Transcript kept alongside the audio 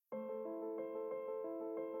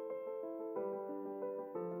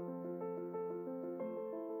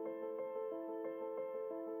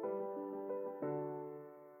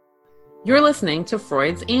You're listening to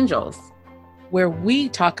Freud's Angels, where we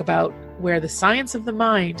talk about where the science of the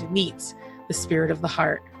mind meets the spirit of the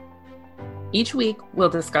heart. Each week,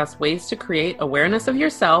 we'll discuss ways to create awareness of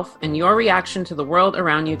yourself and your reaction to the world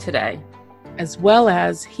around you today, as well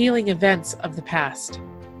as healing events of the past.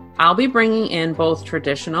 I'll be bringing in both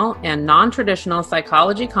traditional and non-traditional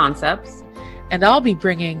psychology concepts, and I'll be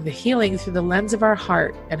bringing the healing through the lens of our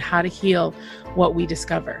heart and how to heal what we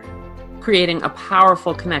discover, creating a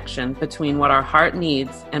powerful connection between what our heart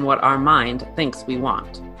needs and what our mind thinks we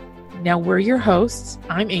want. Now we're your hosts.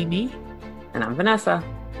 I'm Amy. And I'm Vanessa.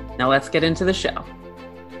 Now let's get into the show.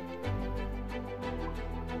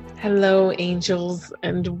 Hello, angels,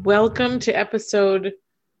 and welcome to episode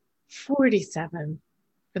 47.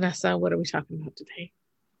 Vanessa, what are we talking about today?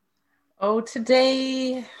 Oh,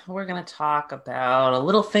 today we're going to talk about a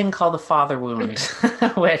little thing called the father wound,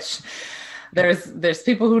 which there's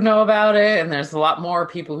people who know about it, and there's a lot more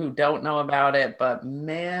people who don't know about it, but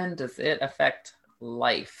man, does it affect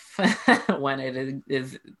life when it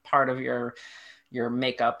is part of your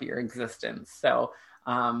makeup, your existence. So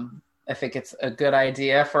I think it's a good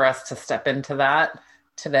idea for us to step into that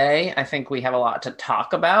today. I think we have a lot to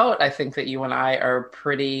talk about. I think that you and I are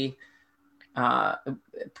pretty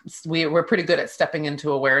we're pretty good at stepping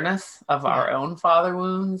into awareness of our own father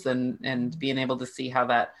wounds and being able to see how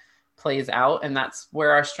that plays out. And that's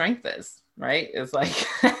where our strength is, right? Is like,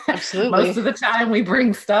 absolutely. Most of the time we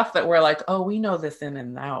bring stuff that we're like, oh, we know this in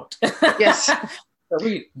and out. Yes. So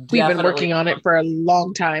we've been working on it for a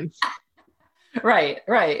long time. Right.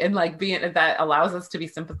 And like that allows us to be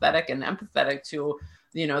sympathetic and empathetic to,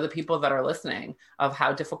 the people that are listening, of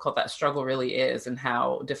how difficult that struggle really is and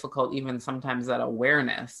how difficult even sometimes that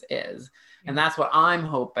awareness is. And that's what I'm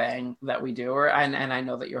hoping that we do. And I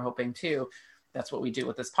know that you're hoping too. That's what we do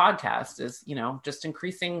with this podcast is, just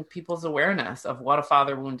increasing people's awareness of what a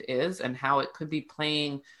father wound is and how it could be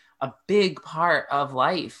playing a big part of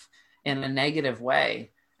life in a negative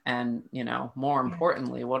way. And, more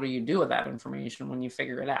importantly, what do you do with that information when you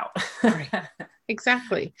figure it out? Right.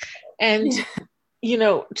 Exactly. And,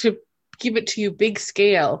 to give it to you big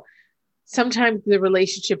scale, sometimes the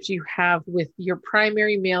relationships you have with your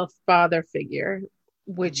primary male father figure,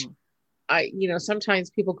 which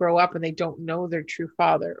sometimes people grow up and they don't know their true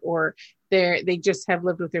father, or they just have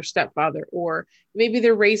lived with their stepfather, or maybe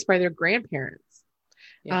they're raised by their grandparents.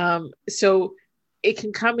 Yeah. So it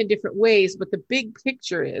can come in different ways, but the big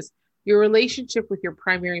picture is your relationship with your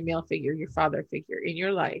primary male figure, your father figure in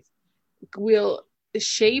your life, will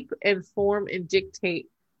shape and form and dictate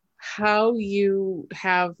how you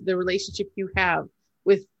have the relationship you have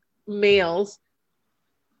with males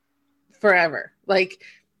forever. Like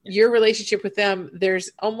your relationship with them, there's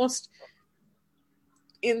almost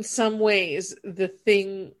in some ways the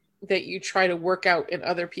thing that you try to work out in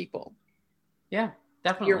other people. Yeah.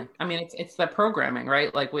 Definitely. I mean, it's the programming,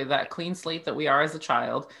 right? Like with that clean slate that we are as a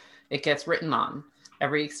child, it gets written on.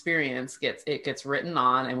 Every experience gets written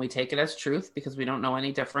on, and we take it as truth because we don't know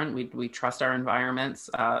any different. We trust our environments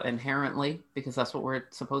inherently because that's what we're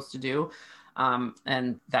supposed to do.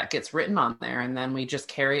 And that gets written on there, and then we just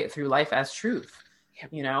carry it through life as truth,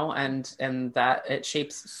 and that it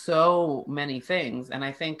shapes so many things. And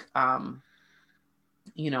I think, a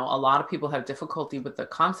lot of people have difficulty with the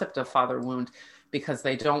concept of father wound because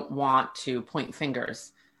they don't want to point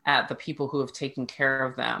fingers at the people who have taken care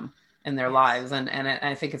of them in their lives. And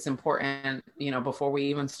I think it's important, before we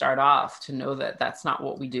even start off, to know that that's not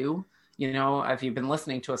what we do. If you've been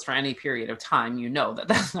listening to us for any period of time, that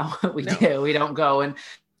that's not what we do. We don't go and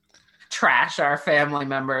trash our family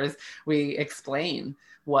members. We explain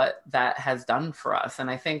what that has done for us. And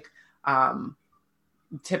I think,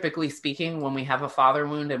 typically speaking, when we have a father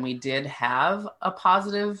wound and we did have a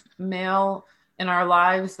positive male in our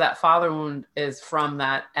lives, that father wound is from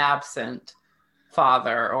that absent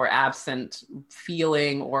father or absent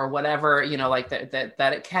feeling or whatever, like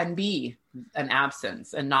that it can be an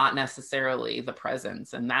absence and not necessarily the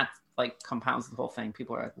presence. And that like compounds the whole thing.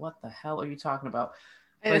 People are like, what the hell are you talking about?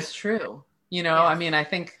 But it's true. I mean, I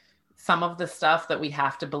think some of the stuff that we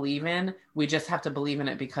have to believe in, we just have to believe in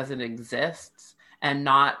it because it exists and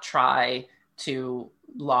not try to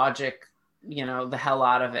logic the hell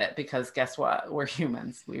out of it, because guess what? We're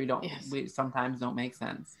humans. We sometimes don't make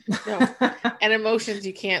sense. No. And emotions,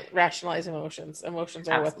 you can't rationalize emotions. Emotions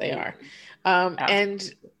are Absolutely. What they are. And,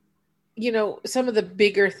 some of the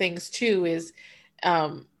bigger things too is,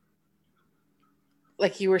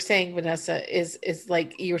 like you were saying, Vanessa, is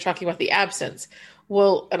like you were talking about the absence.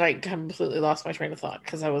 Well, and I completely lost my train of thought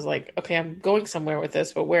because I was like, okay, I'm going somewhere with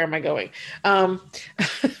this, but where am I going?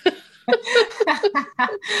 Which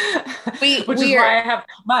is why I have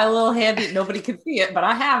my little handy, nobody can see it, but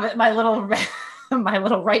I have it, my little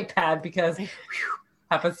right pad, because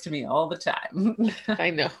happens to me all the time. I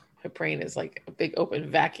know. My brain is like a big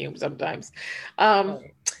open vacuum sometimes.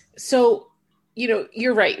 So,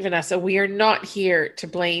 you're right, Vanessa. We are not here to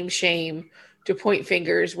blame, shame, to point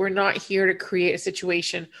fingers. We're not here to create a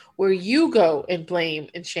situation where you go and blame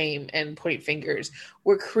and shame and point fingers.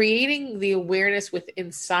 We're creating the awareness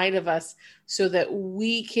inside of us so that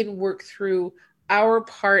we can work through our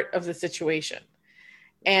part of the situation.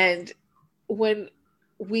 And when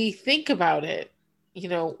we think about it,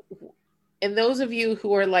 and those of you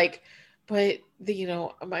who are like, but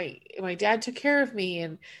my dad took care of me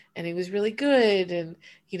and he was really good, and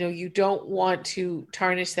you don't want to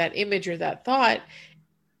tarnish that image or that thought,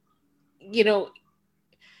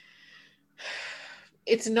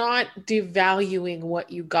 it's not devaluing what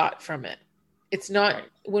you got from it. It's not, right.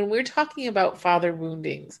 When we're talking about father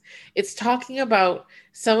woundings, it's talking about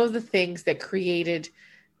some of the things that created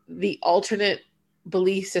the alternate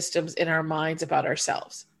belief systems in our minds about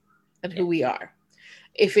ourselves and who we are.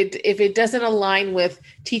 If it doesn't align with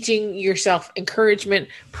teaching yourself encouragement,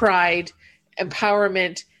 pride,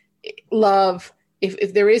 empowerment, love,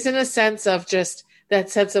 if there isn't a sense of just that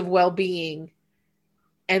sense of well-being,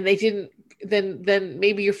 and they didn't, then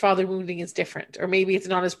maybe your father wounding is different, or maybe it's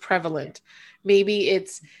not as prevalent. Maybe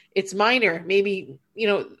it's minor. Maybe,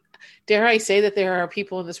 dare I say that there are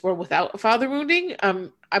people in this world without father wounding?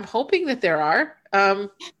 I'm hoping that there are,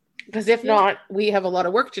 because if not, we have a lot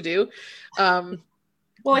of work to do.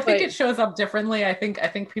 Well, I think it shows up differently. I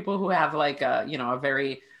think people who have like a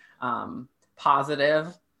very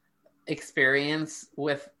positive experience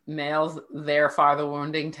with males, their father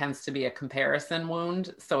wounding tends to be a comparison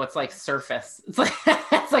wound. So it's like surface. It's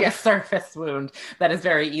like a surface wound that is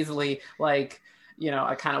very easily like,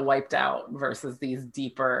 a kind of wiped out, versus these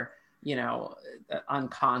deeper,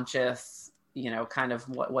 unconscious, kind of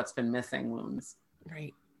what's been missing wounds.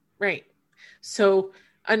 Right. So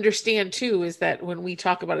understand too is that when we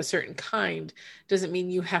talk about a certain kind, doesn't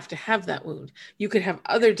mean you have to have that wound. You could have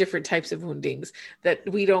other different types of woundings that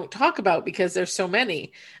we don't talk about because there's so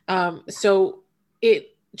many. So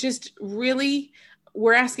it just really,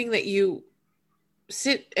 we're asking that you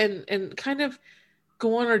sit and kind of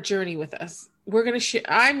go on our journey with us. We're going to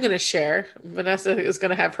I'm going to share. Vanessa is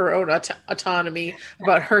going to have her own autonomy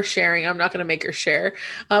about her sharing. I'm not going to make her share.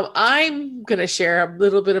 I'm going to share a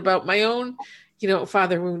little bit about my own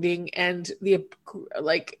father wounding, and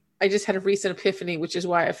I just had a recent epiphany, which is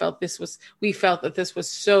why we felt that this was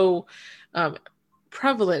so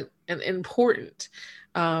prevalent and important,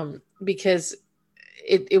 because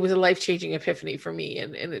it was a life-changing epiphany for me,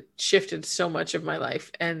 and it shifted so much of my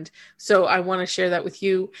life. And so I want to share that with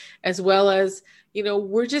you, as well as,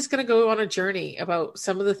 we're just going to go on a journey about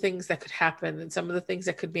some of the things that could happen and some of the things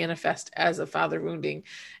that could manifest as a father wounding.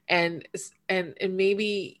 And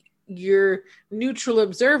maybe your neutral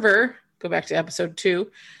observer, go back to episode 2,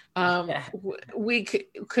 we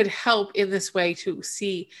could help in this way to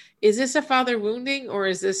see, is this a father wounding, or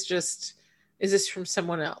is this from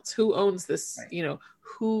someone else? Who owns this? Right.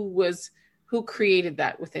 Who created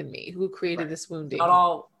that within me? Who created this wounding? Not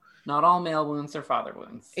all male wounds are father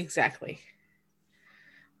wounds. Exactly.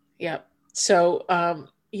 Yeah. So,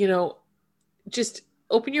 just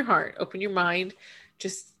open your heart, open your mind,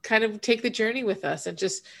 just kind of take the journey with us, and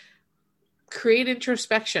just create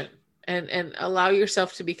introspection and allow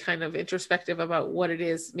yourself to be kind of introspective about what it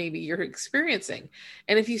is maybe you're experiencing.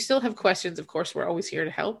 And if you still have questions, of course, we're always here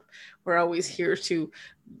to help. We're always here to,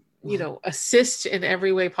 assist in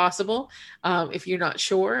every way possible. If you're not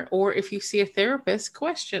sure, or if you see a therapist,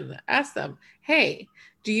 ask them, hey,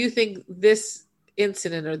 do you think this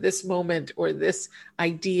incident or this moment or this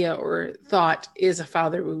idea or thought is a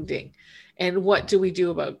father wounding? And what do we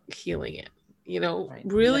do about healing it? Right.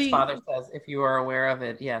 Really. His father says, if you are aware of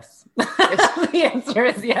it, yes. The answer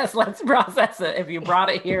is yes. Let's process it. If you brought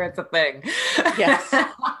it here, it's a thing. Yes.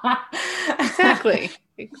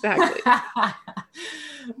 Exactly.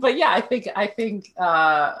 But yeah, I think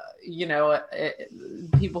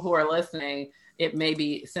people who are listening, it may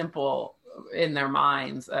be simple in their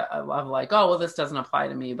minds of like, oh, well, this doesn't apply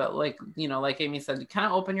to me. But like Amy said, you kind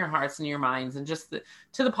of open your hearts and your minds, and just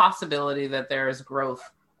to the possibility that there is growth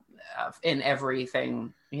in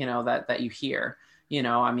everything, that you hear,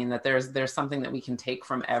 that there's something that we can take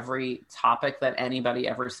from every topic that anybody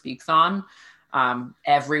ever speaks on,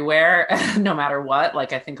 everywhere, no matter what.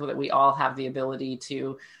 Like, I think that we all have the ability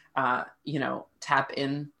to, tap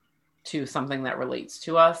into something that relates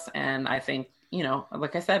to us. And I think,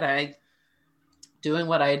 like I said, doing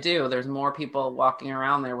what I do, there's more people walking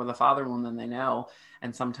around there with a father wound than they know.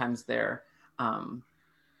 And sometimes they're,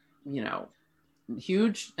 you know,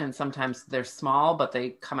 huge, and sometimes they're small, but they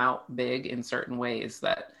come out big in certain ways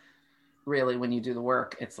that really, when you do the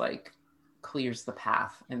work, it's like clears the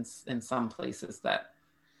path in some places that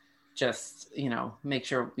just, you know,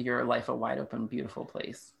 makes your life a wide open, beautiful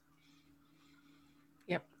place.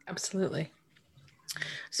 Yep, absolutely.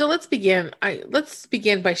 So let's begin. Let's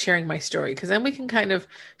begin by sharing my story, because then we can kind of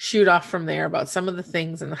shoot off from there about some of the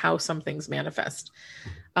things and how some things manifest.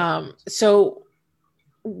 So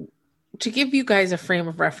to give you guys a frame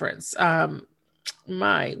of reference, when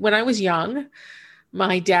I was young,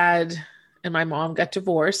 my dad and my mom got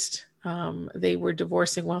divorced. They were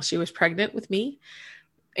divorcing while she was pregnant with me.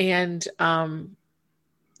 And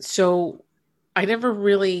so I never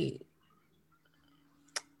really,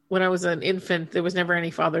 when I was an infant, there was never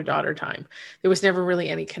any father-daughter time. There was never really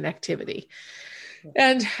any connectivity.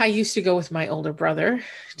 And I used to go with my older brother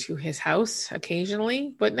to his house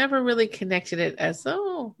occasionally, but never really connected it as,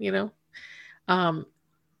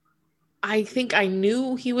 I think I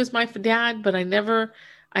knew he was my dad, but I never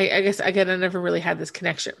really had this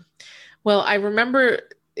connection. Well, I remember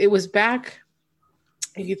it was back,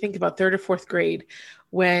 if you think about third or fourth grade,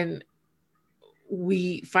 when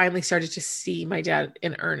we finally started to see my dad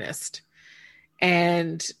in earnest.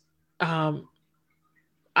 And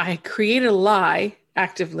I created a lie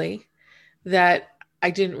actively that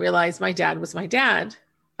I didn't realize my dad was my dad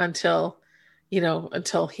until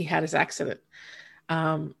he had his accident.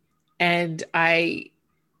 And I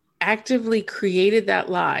actively created that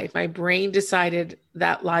lie. My brain decided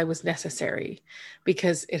that lie was necessary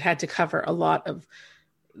because it had to cover a lot of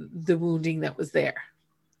the wounding that was there.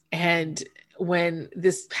 And when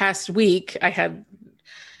this past week I had,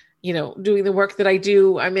 doing the work that I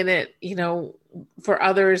do, I'm in it, for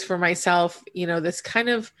others, for myself, this kind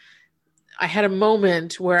of, I had a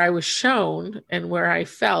moment where I was shown and where I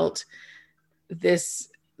felt this,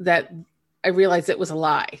 that I realized it was a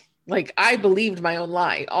lie. Like, I believed my own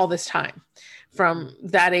lie all this time from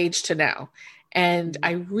that age to now. And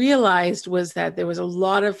I realized was that there was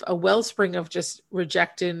a wellspring of just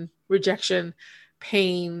rejection,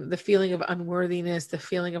 pain, the feeling of unworthiness, the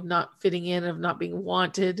feeling of not fitting in, of not being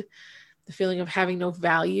wanted, the feeling of having no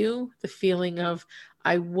value, the feeling of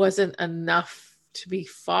I wasn't enough to be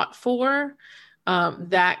fought for,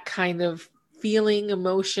 that kind of feeling,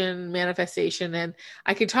 emotion, manifestation. And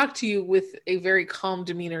I can talk to you with a very calm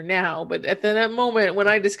demeanor now, but at that moment when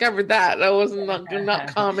I discovered that, I was not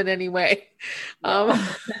calm in any way. But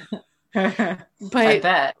I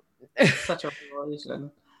bet it's such a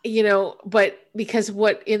revelation. But because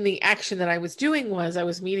what in the action that I was doing was I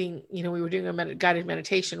was meeting, we were doing a guided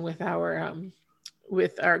meditation with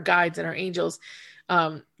our guides and our angels,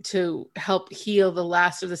 to help heal the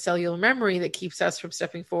last of the cellular memory that keeps us from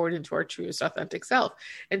stepping forward into our truest authentic self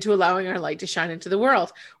and to allowing our light to shine into the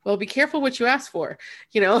world. Well, be careful what you ask for,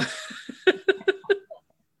 I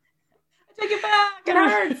take it back. It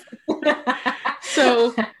hurts.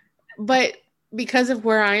 So, but because of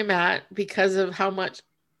where I'm at, because of how much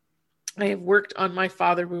I have worked on my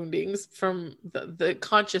father woundings, from the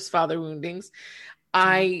conscious father woundings,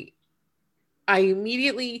 I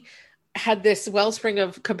immediately had this wellspring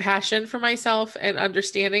of compassion for myself and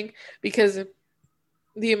understanding, because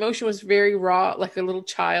the emotion was very raw, like a little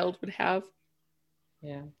child would have.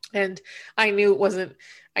 Yeah. And I knew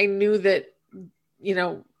that,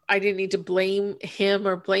 I didn't need to blame him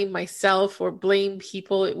or blame myself or blame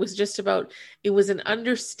people. It was just about, it was an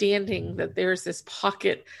understanding that there's this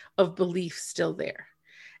pocket of belief still there.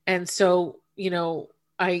 And so,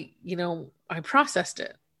 I processed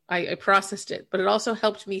it. I processed it, but it also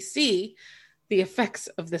helped me see the effects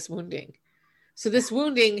of this wounding. So this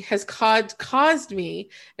wounding has caused me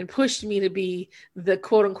and pushed me to be the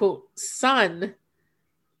quote unquote son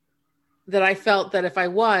that I felt that if I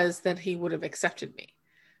was, then he would have accepted me.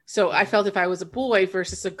 So I felt if I was a boy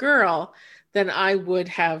versus a girl, then I would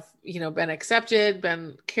have, been accepted,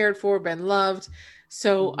 been cared for, been loved.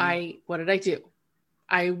 So what did I do?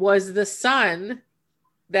 I was the son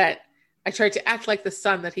that I tried to act like the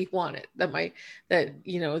son that he wanted, the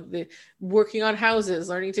working on houses,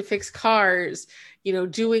 learning to fix cars,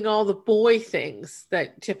 doing all the boy things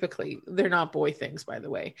that typically, they're not boy things, by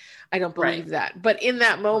the way. I don't believe that. But in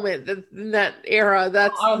that moment, in that era,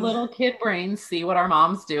 that's our little kid brains see what our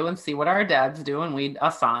moms do and see what our dads do. And we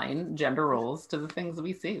assign gender roles to the things that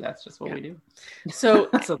we see. That's just what we do. So,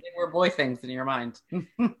 so they were boy things in your mind.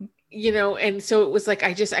 And so it was like,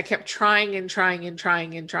 I kept trying and trying and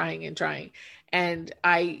trying and trying and trying. And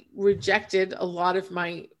I rejected a lot of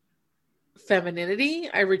my femininity.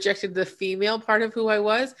 I rejected the female part of who I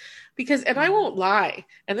was because, and I won't lie,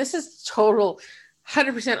 and this is total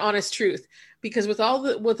 100% honest truth, because with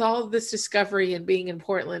all this discovery and being in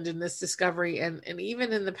Portland and this discovery, and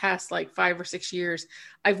even in the past like 5 or 6 years,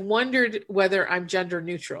 I've wondered whether I'm gender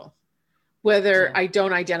neutral, whether I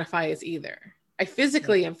don't identify as either. I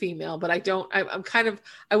physically am female, but I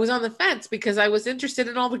was on the fence because I was interested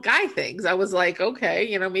in all the guy things. I was like,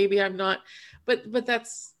 okay, maybe I'm not, but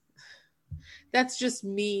that's just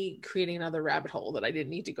me creating another rabbit hole that I didn't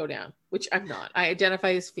need to go down, which I'm not. I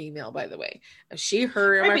identify as female, by the way. She,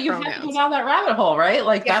 her, my but you pronouns. have to go down that rabbit hole, right?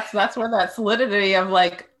 Like that's where that solidity of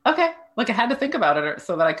like, okay, like I had to think about it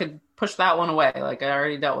so that I could push that one away. Like I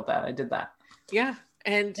already dealt with that. I did that. Yeah.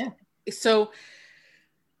 And so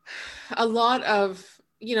a lot of,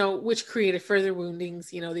 which created further woundings,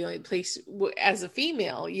 the only place as a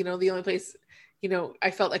female, the only place,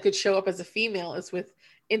 I felt I could show up as a female is with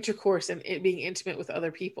intercourse and it being intimate with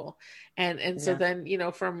other people. And so then,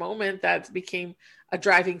 for a moment that became a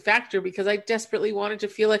driving factor because I desperately wanted to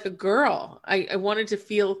feel like a girl. I wanted to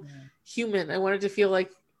feel human. I wanted to feel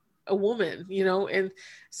like a woman, and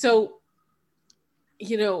so,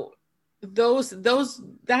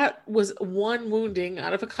 that was one wounding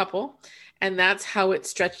out of a couple, and that's how it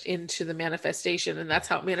stretched into the manifestation, and that's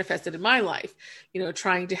how it manifested in my life,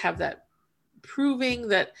 trying to have that proving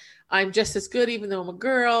that I'm just as good even though I'm a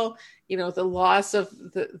girl, the loss of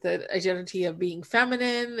the identity of being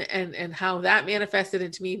feminine, and how that manifested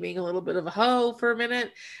into me being a little bit of a hoe for a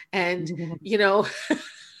minute, and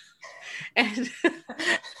and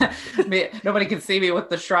nobody can see me with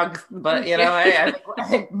the shrugs, but I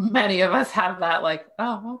think many of us have that, like,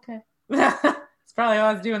 oh, okay. It's probably why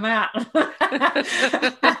I was doing that.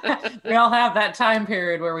 We all have that time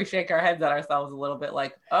period where we shake our heads at ourselves a little bit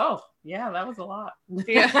like, oh yeah, that was a lot.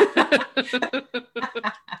 Yeah.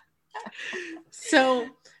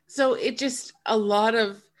 So it just a lot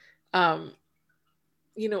of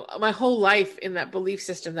my whole life in that belief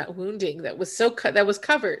system, that wounding that was that was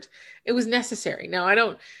covered. It was necessary. Now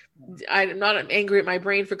I'm not angry at my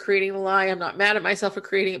brain for creating the lie. I'm not mad at myself for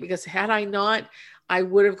creating it, because had I not, I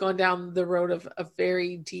would have gone down the road of a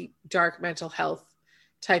very deep, dark mental health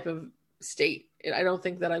type of state. I don't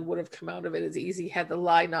think that I would have come out of it as easy had the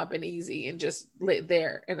lie not been easy and just lit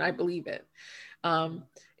there. And I believe it.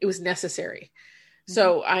 It was necessary.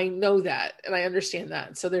 So I know that, and I understand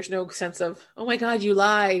that. So there's no sense of, oh my God, you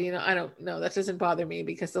lied. I don't know. That doesn't bother me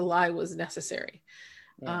because the lie was necessary.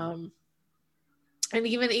 Yeah. And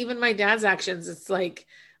even my dad's actions, it's like,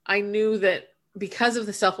 I knew that because of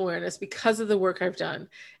the self-awareness, because of the work I've done.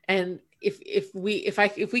 And if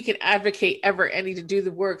we can advocate ever any to do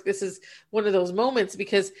the work, this is one of those moments,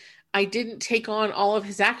 because I didn't take on all of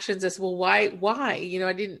his actions as, well, why?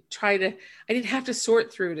 I didn't have to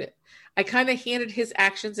sort through it. I kind of handed his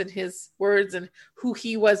actions and his words and who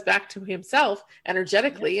he was back to himself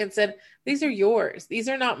energetically, and said, these are yours. These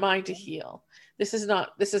are not mine to heal. This is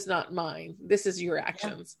not mine. This is your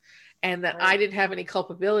actions. And that I didn't have any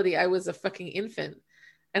culpability. I was a fucking infant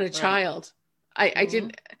and a child. I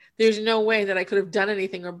didn't, there's no way that I could have done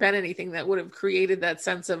anything or been anything that would have created that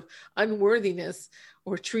sense of unworthiness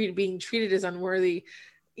or being treated as unworthy,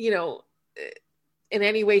 in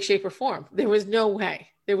any way, shape, or form. There was no way.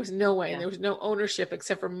 There was no way. And there was no ownership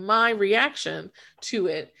except for my reaction to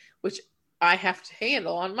it, which I have to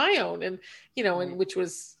handle on my own. And, and which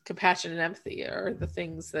was compassion and empathy are the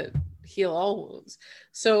things that heal all wounds.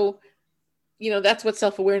 So, that's what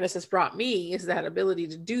self-awareness has brought me, is that ability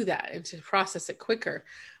to do that and to process it quicker.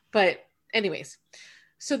 But anyways,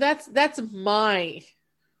 so that's my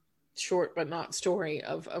short but not story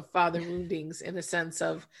of father woundings, in a sense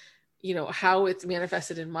of, how it's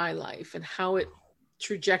manifested in my life and how it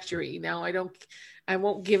trajectory. Now I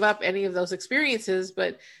won't give up any of those experiences,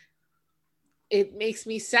 but it makes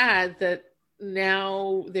me sad that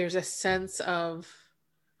now there's a sense of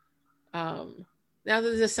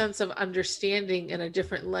understanding in a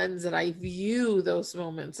different lens that I view those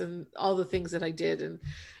moments and all the things that I did and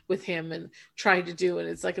with him and tried to do. And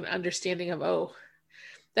it's like an understanding of, oh,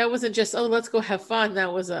 that wasn't just, oh, let's go have fun.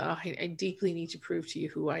 That was I deeply need to prove to you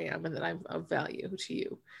who I am and that I'm of value to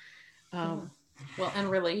you. Well, and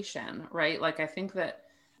relation, right? Like, I think that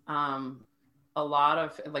a lot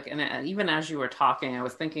of, like, and even as you were talking, I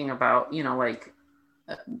was thinking about,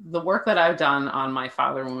 the work that I've done on my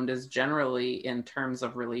father wound is generally in terms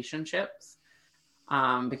of relationships.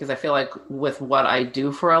 Because I feel like with what I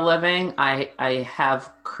do for a living, I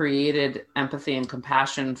have created empathy and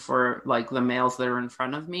compassion for, like, the males that are in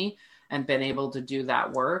front of me and been able to do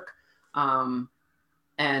that work. And,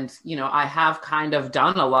 I have kind of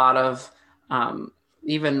done a lot of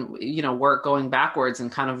even, work going backwards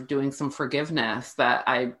and kind of doing some forgiveness that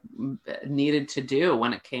I needed to do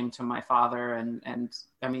when it came to my father. And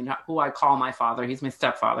I mean, who I call my father, he's my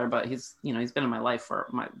stepfather, but he's been in my life for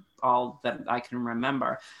all that I can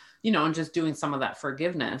remember, and just doing some of that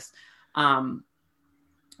forgiveness.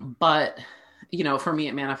 But, for me,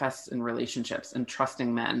 it manifests in relationships and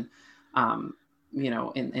trusting men,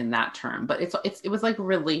 in that term. But it was like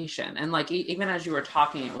relation. And like, even as you were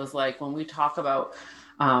talking, it was like, when we talk about,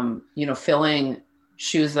 filling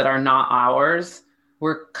shoes that are not ours,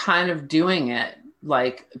 we're kind of doing it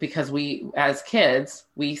like, because we, as kids,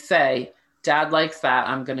 we say, dad likes that,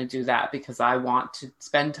 I'm going to do that because I want to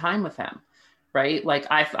spend time with him. Right. Like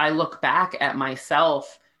I look back at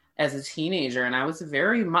myself as a teenager, and I was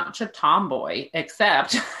very much a tomboy,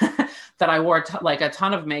 except that I wore like a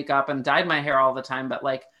ton of makeup and dyed my hair all the time. But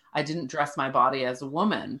like, I didn't dress my body as a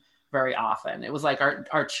woman very often. It was like our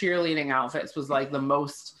cheerleading outfits was like the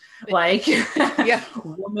most like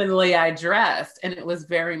womanly I dressed. And it was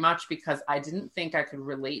very much because I didn't think I could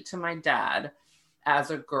relate to my dad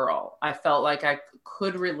as a girl. I felt like I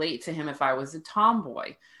could relate to him if I was a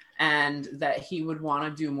tomboy, and that he would want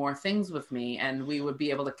to do more things with me and we would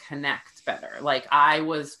be able to connect better. Like I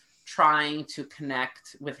was trying to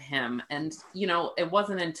connect with him. And, it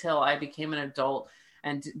wasn't until I became an adult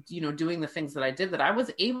and, doing the things that I did that I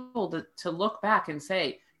was able to look back and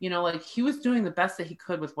say, like he was doing the best that he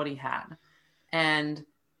could with what he had. And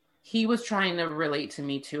he was trying to relate to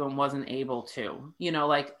me too and wasn't able to,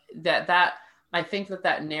 like that I think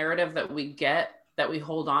that narrative that we get, that we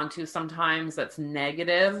hold on to sometimes, that's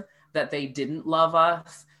negative, that they didn't love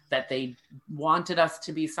us, that they wanted us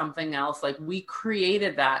to be something else. Like we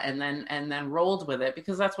created that and then rolled with it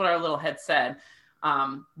because that's what our little head said.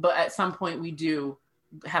 But at some point we do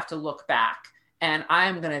have to look back, and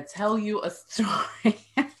I'm going to tell you a story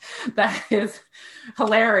that is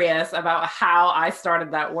hilarious about how I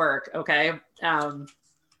started that work. Okay.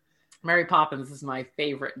 Mary Poppins is my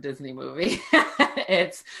favorite Disney movie.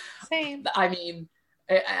 It's same. I mean,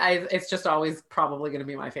 it's just always probably going to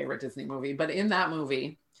be my favorite Disney movie. But in that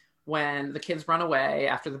movie, when the kids run away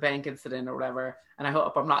after the bank incident or whatever, and I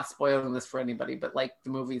hope I'm not spoiling this for anybody, but like the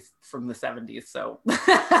movie's from the 70s, so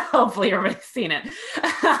hopefully everybody's seen it.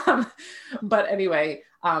 But anyway,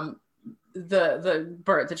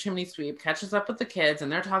 the chimney sweep catches up with the kids,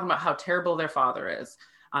 and they're talking about how terrible their father is.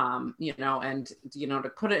 And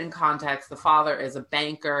to put it in context, the father is a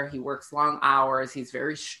banker. He works long hours. He's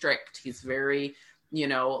very strict. He's very,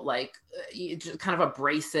 just kind of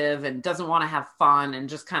abrasive and doesn't want to have fun and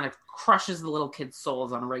just kind of crushes the little kids'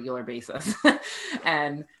 souls on a regular basis.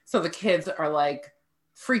 And so the kids are like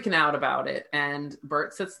freaking out about it. And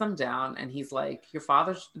Bert sits them down and he's like, your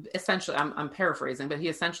father's essentially, I'm paraphrasing, but he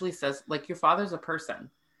essentially says, like, your father's a person.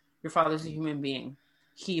 Your father's a human being.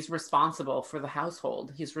 He's responsible for the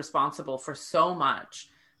household. He's responsible for so much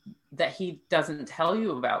that he doesn't tell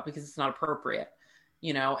you about because it's not appropriate,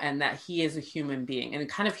 and that he is a human being. And it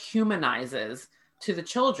kind of humanizes to the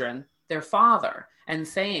children their father, and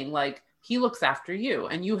saying like, he looks after you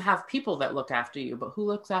and you have people that look after you, but who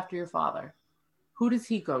looks after your father? Who does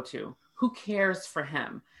he go to? Who cares for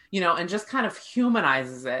him? And just kind of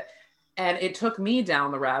humanizes it. And it took me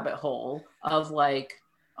down the rabbit hole of like,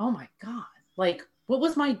 oh my God, like, what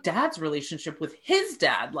was my dad's relationship with his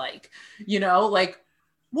dad like? Like,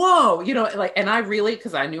 whoa, like, and I really,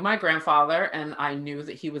 because I knew my grandfather and I knew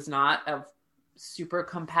that he was not a super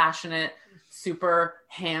compassionate, super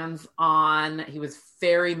hands-on. He was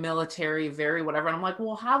very military, very whatever. And I'm like,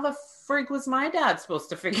 well, how the frig was my dad supposed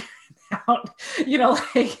to figure it out?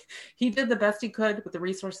 Like he did the best he could with the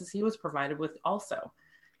resources he was provided with also.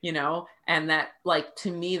 And that, like, to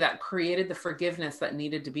me, that created the forgiveness that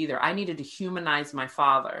needed to be there. I needed to humanize my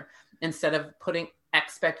father instead of putting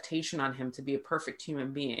expectation on him to be a perfect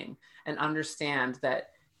human being, and understand that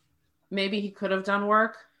maybe he could have done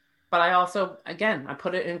work. But I also, again, I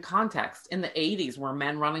put it in context. In the 80s, were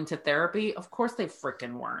men running to therapy? Of course they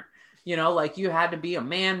freaking weren't. Like you had to be a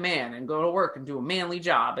man and go to work and do a manly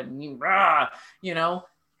job. And,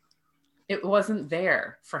 it wasn't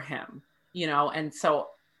there for him, and so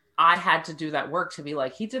I had to do that work to be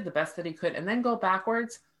like, he did the best that he could, and then go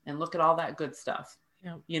backwards and look at all that good stuff,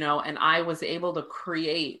 and I was able to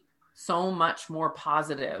create so much more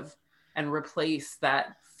positive and replace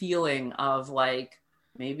that feeling of like,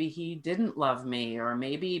 maybe he didn't love me, or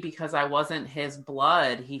maybe because I wasn't his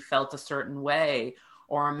blood, he felt a certain way,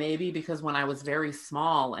 or maybe because when I was very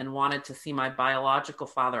small and wanted to see my biological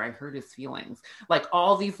father, I hurt his feelings. Like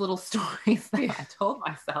all these little stories that I told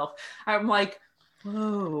myself, I'm like,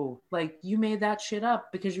 whoa, like you made that shit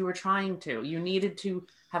up because you were trying to. You needed to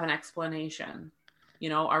have an explanation. You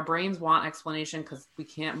know, our brains want explanation because we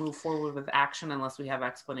can't move forward with action unless we have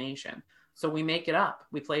explanation. So we make it up.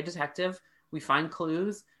 We play detective, we find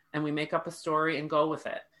clues, and we make up a story and go with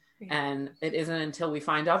it. Yeah. And it isn't until we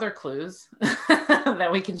find other clues that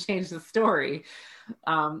we can change the story.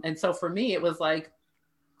 And so for me, it was like,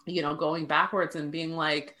 you know, going backwards and being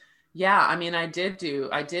like, yeah, I mean, I did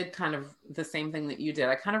kind of the same thing that you did.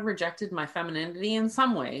 I kind of rejected my femininity in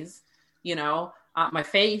some ways, you know, my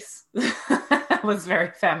face was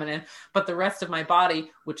very feminine, but the rest of my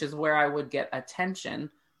body, which is where I would get attention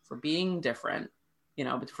for being different, you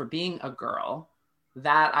know, but for being a girl,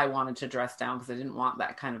 that I wanted to dress down because I didn't want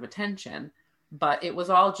that kind of attention. But it was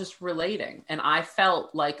all just relating. And I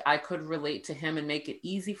felt like I could relate to him and make it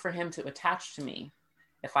easy for him to attach to me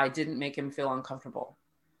if I didn't make him feel uncomfortable.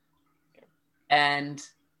 And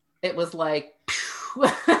it was like,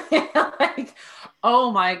 like,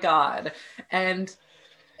 oh my God. And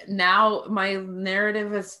now my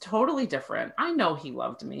narrative is totally different. I know he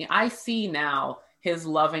loved me. I see now his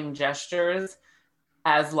loving gestures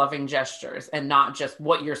as loving gestures and not just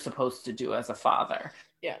what you're supposed to do as a father.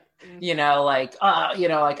 Yeah. You know, like,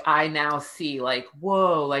 like I now see like,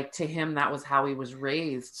 whoa, like to him, that was how he was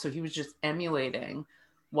raised. So he was just emulating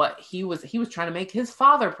what he was trying to make his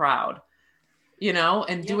father proud, you know,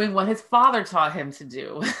 and doing what his father taught him to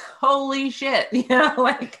do. Holy shit. You know,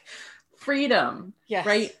 like freedom, yes.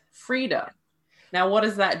 Right? Freedom. Now, what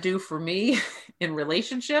does that do for me in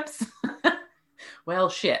relationships? Well,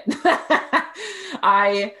 shit.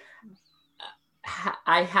 I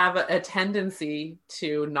have a tendency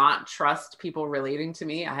to not trust people relating to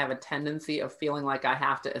me. I have a tendency of feeling like I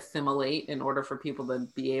have to assimilate in order for people to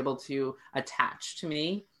be able to attach to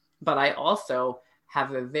me. But I also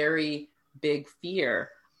have a very big fear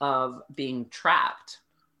of being trapped.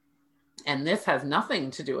 And this has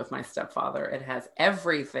nothing to do with my stepfather. It has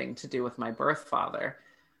everything to do with my birth father,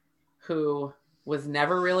 who was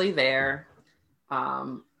never really there.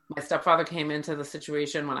 My stepfather came into the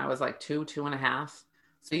situation when I was like 2.5.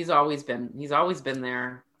 So he's always been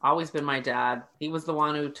there, always been my dad. He was the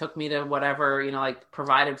one who took me to whatever, you know, like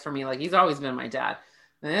provided for me. Like he's always been my dad.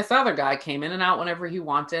 And this other guy came in and out whenever he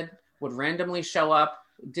wanted, would randomly show up,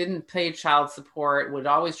 didn't pay child support, would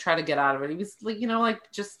always try to get out of it. He was like, you know,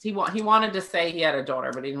 like just, he wanted to say he had a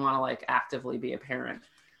daughter, but he didn't want to like actively be a parent.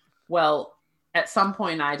 Well, at some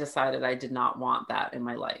point I decided I did not want that in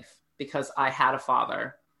my life because I had a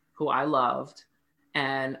father who I loved,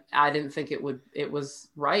 and I didn't think it was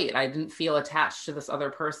right. I didn't feel attached to this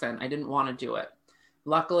other person. I didn't want to do it.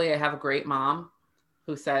 Luckily, I have a great mom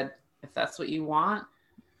who said, if that's what you want,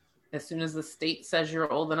 as soon as the state says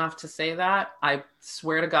you're old enough to say that, I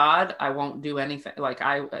swear to God, I won't do anything. Like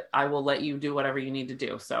I will let you do whatever you need to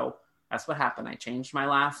do. So that's what happened. I changed my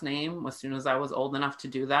last name as soon as I was old enough to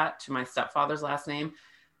do that to my stepfather's last name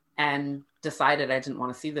and decided I didn't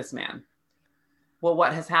want to see this man. Well,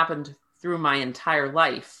 what has happened through my entire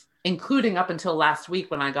life, including up until last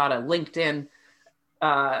week when I got a LinkedIn,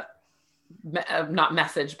 not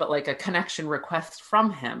message, but like a connection request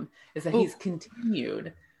from him, is that he's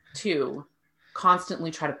continued to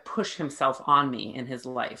constantly try to push himself on me in his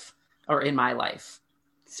life or in my life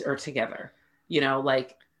or together. You know,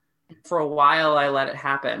 like for a while I let it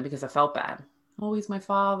happen because I felt bad. Oh, he's my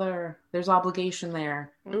father. There's obligation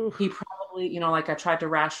there. Oof. He probably, you know, like I tried to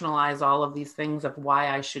rationalize all of these things of why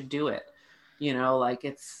I should do it. You know, like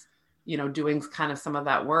it's, you know, doing kind of some of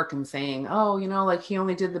that work and saying, oh, you know, like he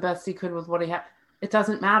only did the best he could with what he had. It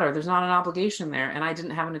doesn't matter. There's not an obligation there. And I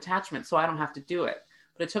didn't have an attachment, so I don't have to do it.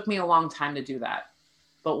 But it took me a long time to do that.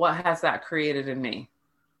 But what has that created in me?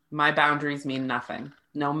 My boundaries mean nothing.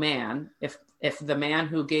 No man, if the man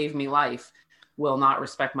who gave me life will not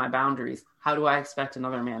respect my boundaries, how do I expect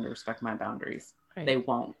another man to respect my boundaries? Right. They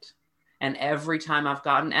won't. And every time I've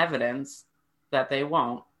gotten evidence that they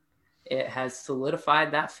won't, it has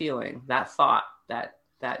solidified that feeling, that thought, that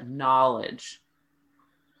knowledge.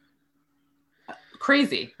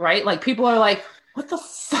 Crazy, right? Like people are like, what the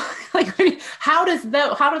fuck? Like, how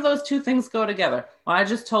do those two things go together? Well, I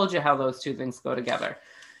just told you how those two things go together.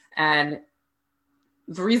 And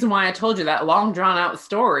the reason why I told you that long drawn out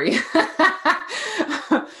story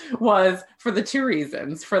was for the two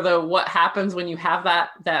reasons. For the what happens when you have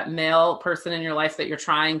that male person in your life that you're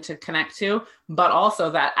trying to connect to, but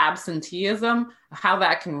also that absenteeism, how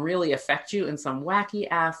that can really affect you in some wacky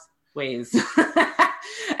ass ways.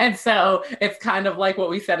 And so it's kind of like what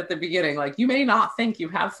we said at the beginning, like you may not think you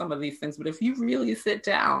have some of these things, but if you really sit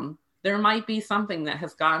down, there might be something that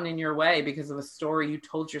has gotten in your way because of a story you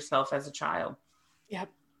told yourself as a child. Yeah,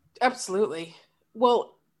 absolutely.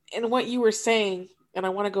 Well, and what you were saying and I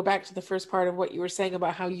want to go back to the first part of what you were saying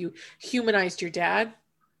about how you humanized your dad.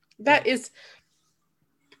 That is,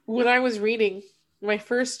 when I was reading my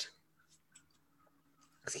first,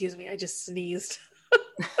 excuse me, I just sneezed.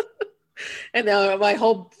 And now my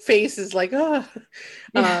whole face is like, oh.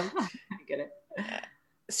 I get it.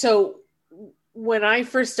 So when I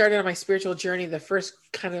first started on my spiritual journey, the first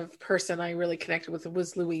kind of person I really connected with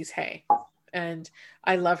was Louise Hay. And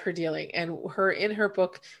I love her dealing. And in her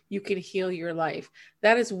book, You Can Heal Your Life.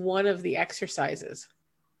 That is one of the exercises.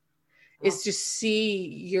 Is to see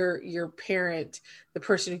your parent, the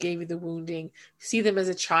person who gave you the wounding, see them as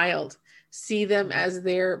a child, see them as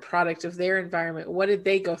their product of their environment. What did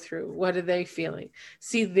they go through? What are they feeling?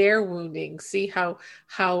 See their wounding, see how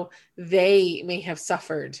they may have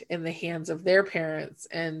suffered in the hands of their parents.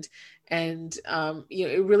 And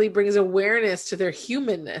it really brings awareness to their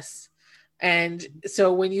humanness. And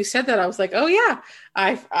so when you said that, I was like, oh yeah,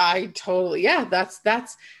 I totally, yeah, that's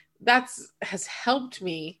has helped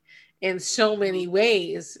me in so many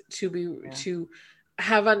ways to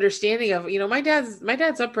have understanding of, my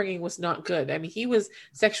dad's upbringing was not good. I mean, he was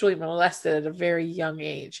sexually molested at a very young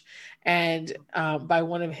age, and by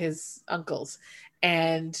one of his uncles,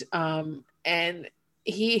 and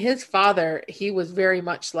his father, he was very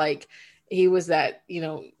much like, he was that,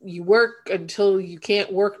 you work until you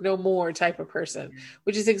can't work no more type of person,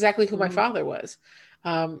 which is exactly who my father was.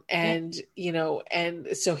 And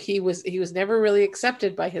so he was never really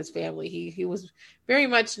accepted by his family. He was very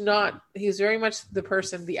much the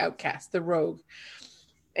person, the outcast, the rogue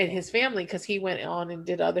in his family, because he went on and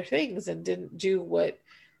did other things and didn't do what,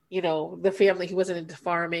 the family, he wasn't into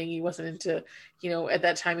farming. He wasn't into, at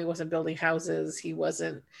that time he wasn't building houses. He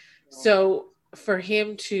wasn't. So for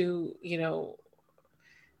him to,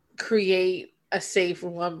 create a safe,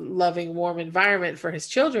 loving, warm environment for his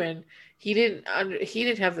children, he didn't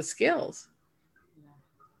have the skills.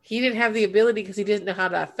 He didn't have the ability because he didn't know how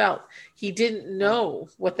that felt. He didn't know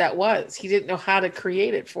what that was. He didn't know how to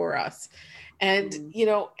create it for us. And,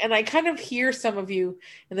 and I kind of hear some of you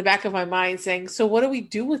in the back of my mind saying, so what do we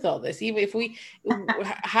do with all this? Even if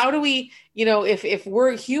how do we, if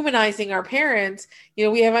we're humanizing our parents,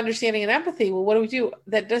 we have understanding and empathy. Well, what do we do?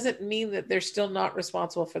 That doesn't mean that they're still not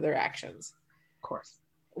responsible for their actions. Of course.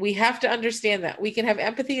 We have to understand that we can have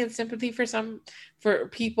empathy and sympathy for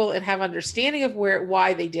people and have understanding of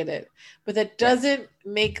why they did it, but that doesn't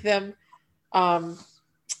make them, what's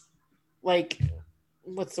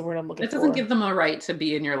the word I'm looking for? It doesn't give them a right to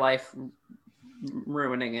be in your life,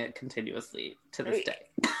 ruining it continuously to this day.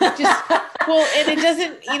 And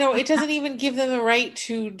it doesn't even give them the right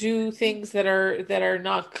to do things that are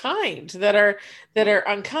not kind, that are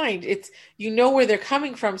unkind. It's, where they're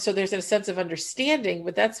coming from. So there's a sense of understanding,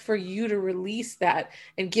 but that's for you to release that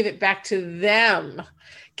and give it back to them.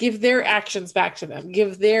 Give their actions back to them.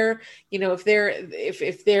 Give their, if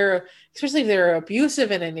they're, especially if they're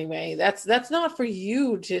abusive in any way, that's not for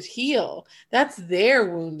you to heal. That's their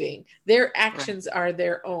wounding. Their actions are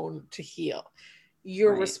their own to heal.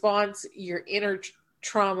 Your response, your inner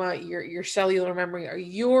trauma, your cellular memory are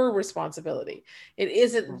your responsibility. It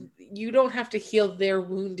isn't, you don't have to heal their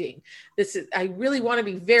wounding. I really want to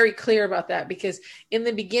be very clear about that, because in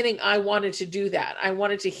the beginning, I wanted to do that. I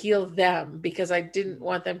wanted to heal them because I didn't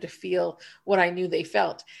want them to feel what I knew they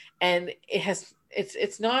felt. And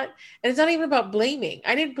it's not even about blaming.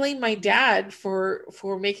 I didn't blame my dad for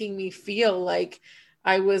making me feel like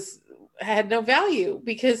I had no value,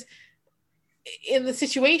 because in the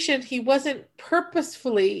situation, he wasn't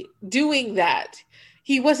purposefully doing that.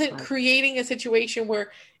 He wasn't creating a situation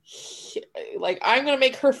where I'm going to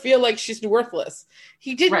make her feel like she's worthless.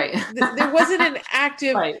 He didn't, there wasn't an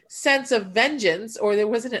active sense of vengeance, or there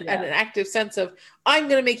wasn't an active sense of, I'm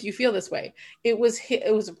going to make you feel this way. It was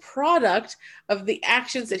a product of the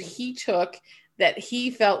actions that he took that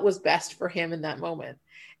he felt was best for him in that moment.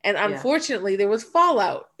 And unfortunately, there was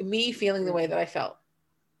fallout, me feeling the way that I felt.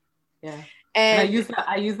 Yeah. And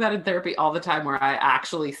I use that in therapy all the time, where I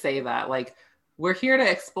actually say that, like, we're here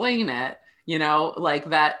to explain it, like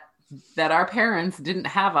that our parents didn't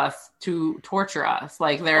have us to torture us.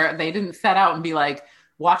 Like they didn't set out and be like,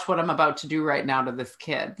 watch what I'm about to do right now to this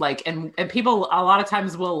kid. Like, and people a lot of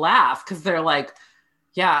times will laugh because they're like,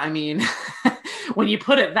 yeah, I mean, when you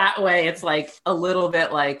put it that way, it's like a little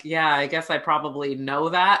bit like, yeah, I guess I probably know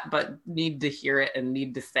that, but need to hear it and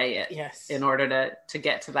need to say it in order to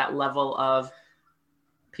get to that level of,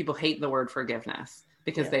 people hate the word forgiveness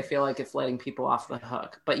because they feel like it's letting people off the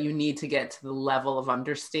hook. But you need to get to the level of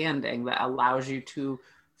understanding that allows you to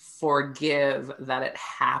forgive that it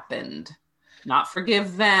happened. Not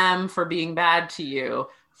forgive them for being bad to you.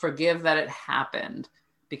 Forgive that it happened.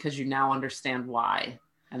 because you now understand why,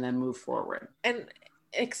 and then move forward. And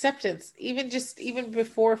acceptance, even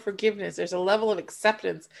before forgiveness, there's a level of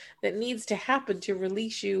acceptance that needs to happen to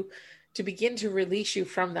release you, to begin to release you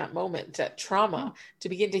from that moment, that trauma, to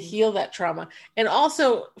begin to heal that trauma, and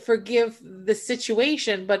also forgive the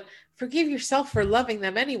situation, but forgive yourself for loving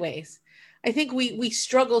them anyways. I think we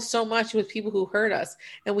struggle so much with people who hurt us,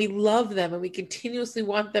 and we love them, and we continuously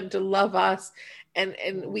want them to love us, and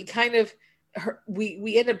we kind of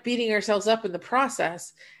we end up beating ourselves up in the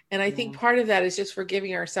process. And I think part of that is just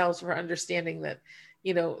forgiving ourselves for understanding that,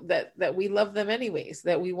 you know, that we love them anyways,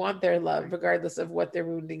 that we want their love regardless of what their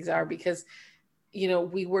woundings are, because, you know,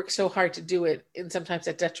 we work so hard to do it, and sometimes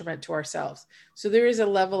at detriment to ourselves. So there is a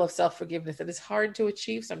level of self-forgiveness that is hard to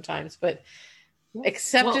achieve sometimes, but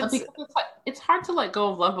acceptance. Well, it's hard to let go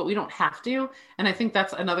of love, but we don't have to. And I think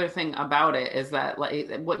that's another thing about it, is that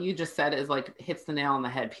like what you just said is like hits the nail on the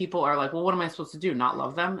head. People are like, well, what am I supposed to do? Not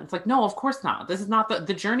love them? It's like, no, of course not. This is not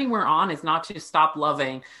the journey we're on is not to stop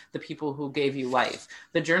loving the people who gave you life.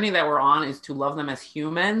 The journey that we're on is to love them as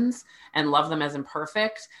humans, and love them as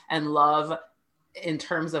imperfect, and love in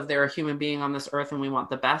terms of they're a human being on this earth and we want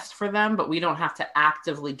the best for them, but we don't have to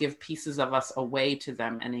actively give pieces of us away to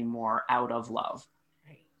them anymore out of love.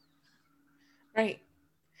 Right.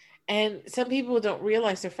 And some people don't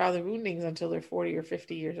realize their father woundings until they're 40 or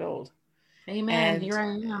 50 years old. Amen. And here I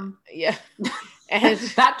am. Yeah. And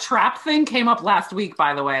that trap thing came up last week,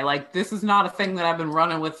 by the way. Like, this is not a thing that I've been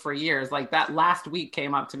running with for years. Like, that last week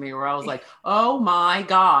came up to me where I was like, oh my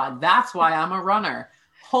God, that's why I'm a runner.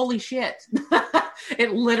 Holy shit.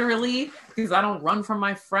 It literally, because I don't run from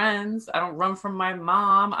my friends. I don't run from my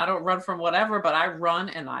mom. I don't run from whatever, but I run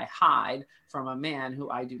and I hide from a man who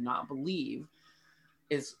I do not believe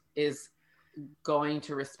is going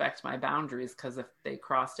to respect my boundaries, because if they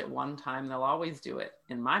crossed it one time, they'll always do it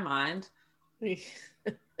in my mind. Yeah,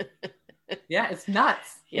 it's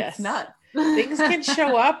nuts. Yes. It's nuts. Things can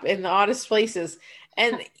show up in the oddest places.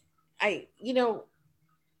 And I know.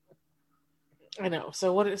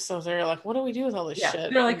 So they're like, what do we do with all this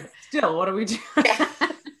shit? They're like, still, what do we do? Yeah.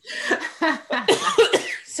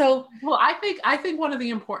 So, well, I think one of the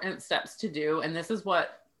important steps to do, and this is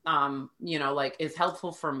what, like is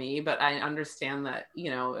helpful for me, but I understand that,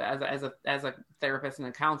 as a therapist and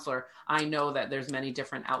a counselor, I know that there's many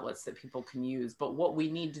different outlets that people can use, but what we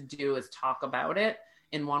need to do is talk about it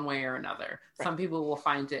in one way or another. Right. Some people will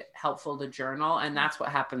find it helpful to journal, and that's what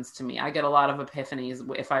happens to me. I get a lot of epiphanies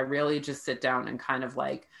if I really just sit down and kind of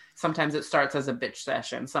like, sometimes it starts as a bitch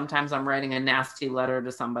session. Sometimes I'm writing a nasty letter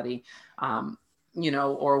to somebody,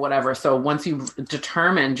 or whatever. So once you've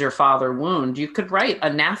determined your father wound, you could write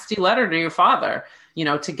a nasty letter to your father,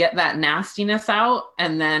 to get that nastiness out,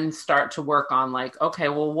 and then start to work on like, okay,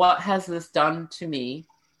 well, what has this done to me?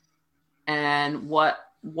 And what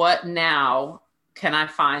now can I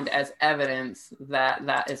find as evidence that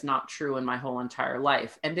that is not true in my whole entire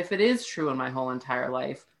life? And if it is true in my whole entire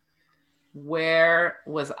life, where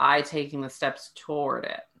was I taking the steps toward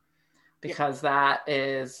it? Because that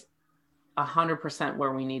is 100%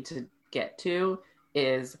 where we need to get to,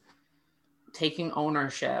 is taking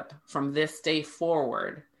ownership from this day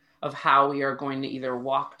forward of how we are going to either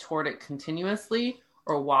walk toward it continuously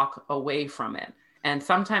or walk away from it. And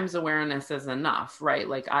sometimes awareness is enough, right?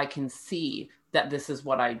 Like, I can see that this is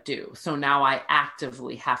what I do. So now I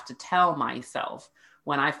actively have to tell myself,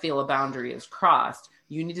 when I feel a boundary is crossed,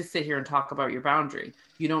 you need to sit here and talk about your boundary.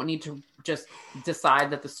 You don't need to just decide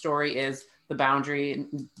that the story is the boundary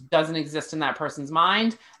doesn't exist in that person's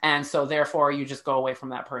mind, and so therefore you just go away from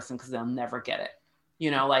that person because they'll never get it.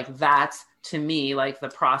 Like, that's, to me, like the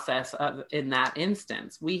process of, in that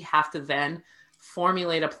instance, we have to then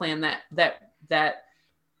formulate a plan that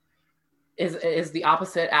is the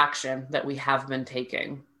opposite action that we have been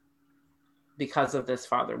taking because of this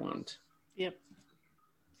father wound. Yep.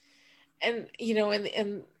 And,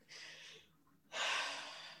 and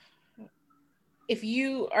if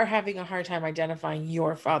you are having a hard time identifying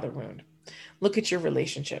your father wound, look at your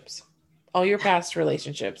relationships, all your past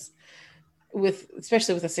relationships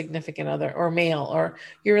especially with a significant other or male, or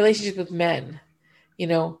your relationship with men.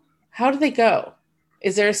 How do they go?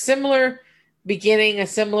 Is there a similar beginning, a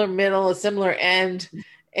similar middle, a similar end?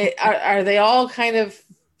 Are they all kind of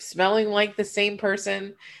smelling like the same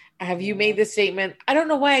person? Have you made this statement, I don't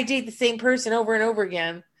know why I date the same person over and over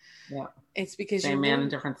again? Yeah. It's because same man in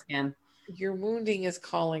different skin. Your wounding is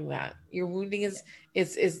calling that. Your wounding is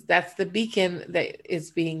that's the beacon that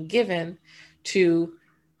is being given to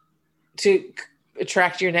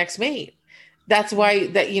attract your next mate. That's why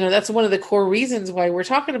that's one of the core reasons why we're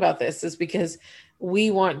talking about this, is because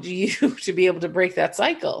we want you to be able to break that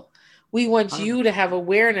cycle. We want 100%. you to have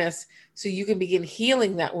awareness so you can begin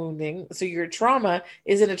healing that wounding. So your trauma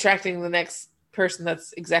isn't attracting the next person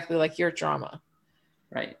that's exactly like your trauma.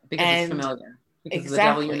 Right. Because it's familiar. Because the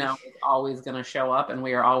devil, exactly. is always going to show up, and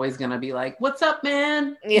we are always going to be like, "What's up,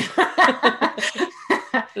 man? Yeah.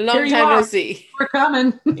 Long Here you time no are. see. We're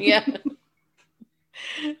coming." Yeah.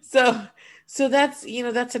 So that's,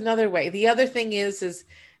 that's another way. The other thing is,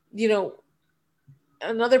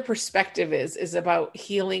 another perspective is about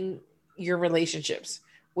healing your relationships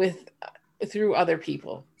with through other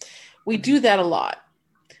people. We do that a lot.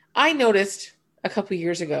 I noticed a couple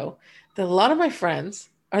years ago that a lot of my friends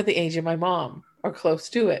are the age of my mom or close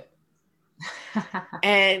to it.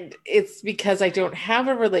 And it's because I don't have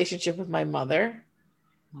a relationship with my mother.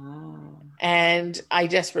 Oh. And I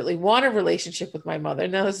desperately want a relationship with my mother.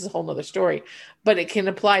 Now, this is a whole nother story, but it can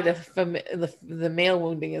apply to the male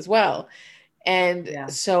wounding as well.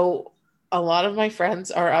 And so a lot of my friends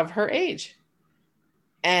are of her age.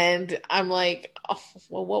 And I'm like, oh,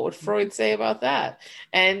 well, what would Freud say about that?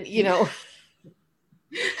 And,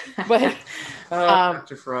 but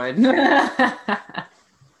Dr. Freud.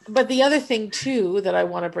 But the other thing too that I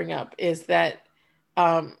want to bring up is that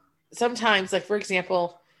sometimes, like for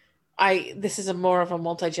example, this is more of a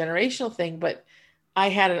multi-generational thing, but I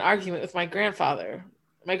had an argument with my grandfather.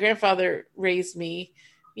 My grandfather raised me,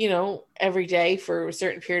 every day for a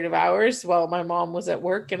certain period of hours while my mom was at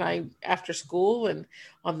work and I after school and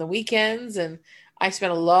on the weekends, and I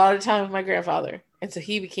spent a lot of time with my grandfather. And so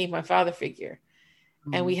he became my father figure.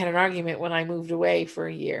 Mm-hmm. And we had an argument when I moved away for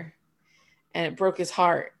a year, and it broke his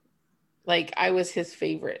heart. Like I was his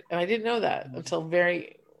favorite. And I didn't know that until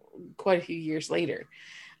quite a few years later.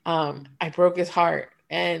 I broke his heart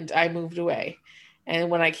and I moved away. And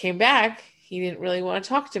when I came back, he didn't really want to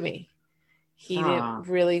talk to me. He didn't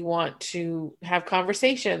really want to have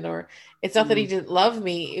conversation, or it's not that he didn't love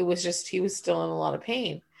me. It was just, he was still in a lot of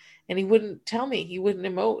pain, and he wouldn't tell me. He wouldn't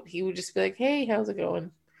emote. He would just be like, "Hey, how's it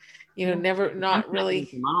going?" Never, not really.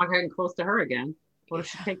 I'm not getting close to her again. What if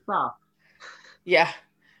she takes off? Yeah.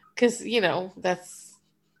 Cause that's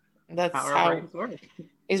how,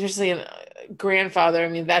 especially a grandfather. I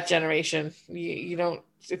mean, that generation, you don't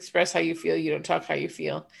express how you feel. You don't talk how you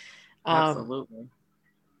feel. Absolutely.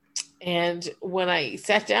 And when I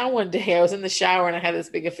sat down one day, I was in the shower and I had this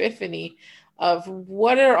big epiphany of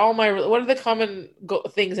what are the common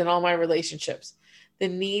things in all my relationships? The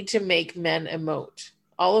need to make men emote.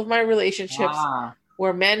 All of my relationships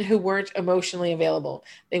were men who weren't emotionally available.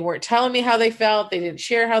 They weren't telling me how they felt. They didn't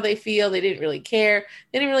share how they feel. They didn't really care.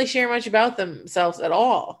 They didn't really share much about themselves at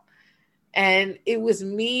all. And it was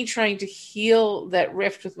me trying to heal that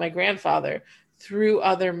rift with my grandfather through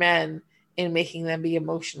other men and making them be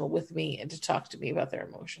emotional with me and to talk to me about their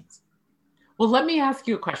emotions. Well, let me ask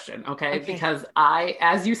you a question, okay? Because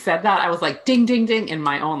as you said that, I was like, ding, ding, ding in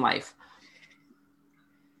my own life.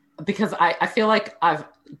 Because I feel like I've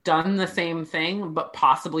done the same thing, but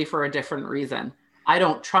possibly for a different reason. I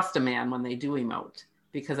don't trust a man when they do emote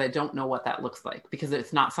because I don't know what that looks like, because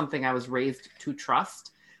it's not something I was raised to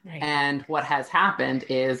trust. Right. And what has happened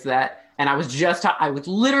is that, and I was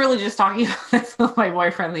literally just talking about this with my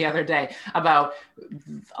boyfriend the other day, about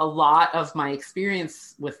a lot of my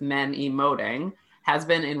experience with men emoting has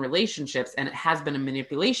been in relationships, and it has been a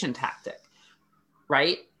manipulation tactic,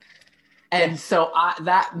 right? And so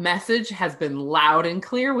that message has been loud and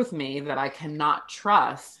clear with me that I cannot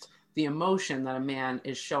trust the emotion that a man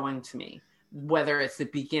is showing to me, whether it's the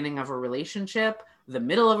beginning of a relationship, the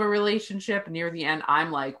middle of a relationship, near the end. I'm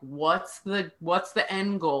like, what's the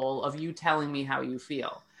end goal of you telling me how you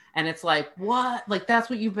feel? And it's like, what? Like, that's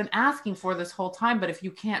what you've been asking for this whole time. But if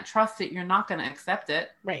you can't trust it, you're not going to accept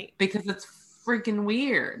it. Right. Because it's freaking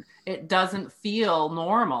weird. It doesn't feel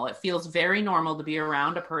normal. It feels very normal to be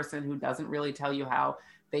around a person who doesn't really tell you how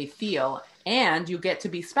they feel. And you get to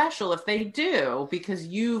be special if they do, because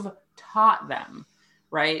you've taught them,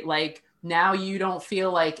 right? Like, now you don't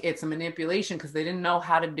feel like it's a manipulation because they didn't know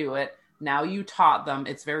how to do it. Now you taught them.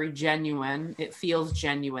 It's very genuine. It feels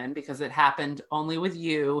genuine because it happened only with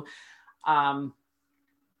you.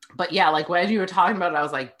 But yeah, like when you were talking about it, I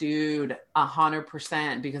was like, dude,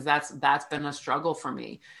 100%, because that's been a struggle for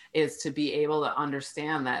me, is to be able to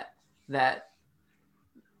understand that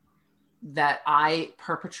I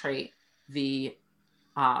perpetrate the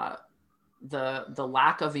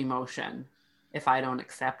lack of emotion if I don't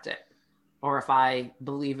accept it, or if I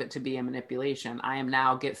believe it to be a manipulation. I am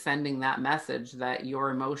now sending that message that your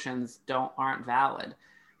emotions aren't valid.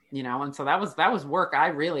 And so that was work I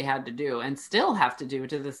really had to do, and still have to do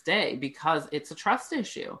to this day, because it's a trust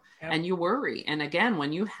issue. Yep. And you worry. And again,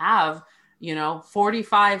 when you have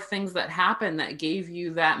 45 things that happened that gave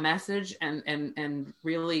you that message and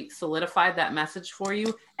really solidified that message for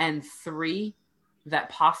you, and 3 that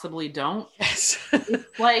possibly don't. Yes.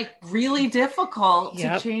 It's like really difficult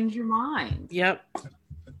Yep. to change your mind. Yep.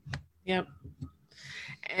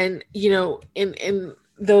 And, in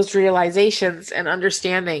those realizations and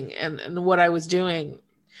understanding and what I was doing,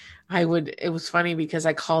 it was funny because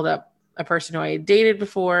I called up a person who I had dated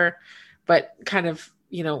before, but kind of,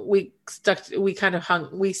 we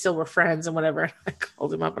still were friends and whatever. I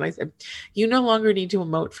called him up and I said, you no longer need to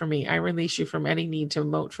emote for me. I release you from any need to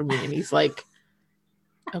emote for me. And he's like,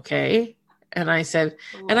 okay. And I said,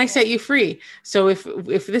 and I set you free. So if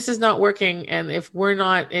this is not working, and if we're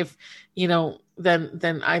not,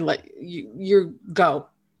 then I let you go.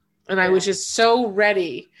 And I was just so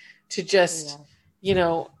ready to just,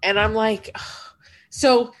 and I'm like,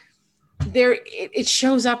 so there, it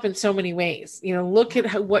shows up in so many ways. Look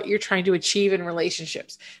at what you're trying to achieve in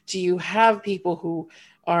relationships. Do you have people who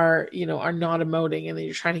are not emoting, and then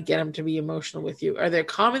you're trying to get them to be emotional with you? Are there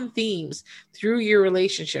common themes through your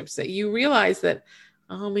relationships that you realize that,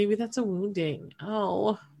 oh, maybe that's a wounding?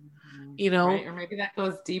 Oh, right? Or maybe that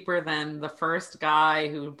goes deeper than the first guy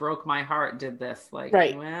who broke my heart did this. Like,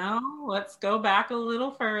 right. Well, let's go back a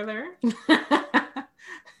little further.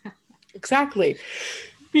 Exactly.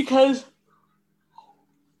 Because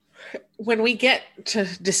when we get to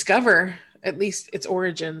discover at least its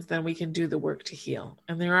origins, then we can do the work to heal.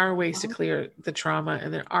 And there are ways to clear the trauma,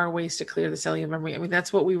 and there are ways to clear the cellular memory. I mean,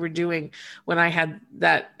 that's what we were doing when I had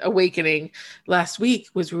that awakening last week,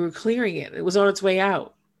 was we were clearing it. It was on its way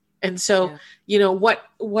out. And so, what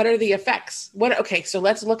are the effects? So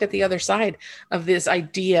let's look at the other side of this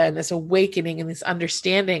idea and this awakening and this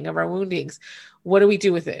understanding of our woundings. What do we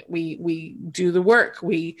do with it? We do the work.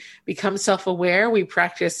 We become self-aware. We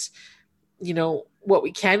practice, what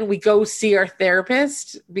we can. We go see our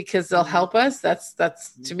therapist because they'll help us. That's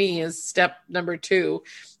to me is step number 2.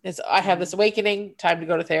 Is I have this awakening, time to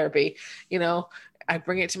go to therapy. I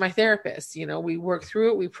bring it to my therapist. We work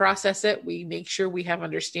through it. We process it. We make sure we have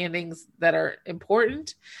understandings that are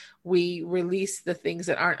important. We release the things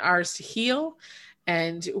that aren't ours to heal,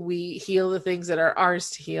 and we heal the things that are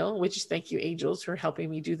ours to heal, which thank you, angels, for helping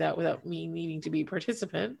me do that without me needing to be a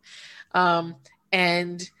participant.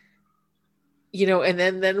 And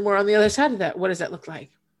then we're on the other side of that. What does that look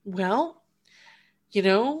like? Well,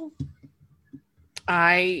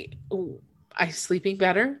 I sleeping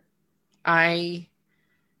better. I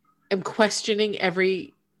am questioning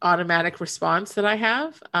every automatic response that I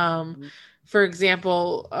have. For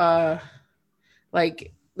example,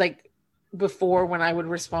 like before, when I would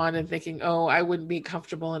respond and thinking, oh, I wouldn't be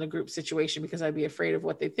comfortable in a group situation because I'd be afraid of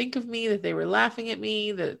what they think of me, that they were laughing at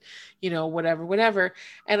me, that, whatever.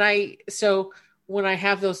 And so when I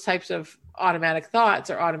have those types of automatic thoughts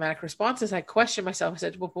or automatic responses, I question myself. I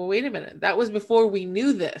said, well, wait a minute. That was before we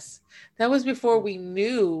knew this. That was before we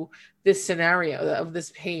knew this scenario of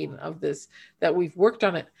this pain, of this, that we've worked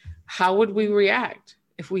on it. How would we react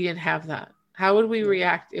if we didn't have that? How would we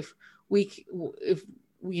react if we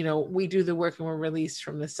do the work and we're released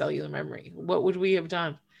from the cellular memory? What would we have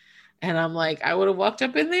done? And I'm like, I would have walked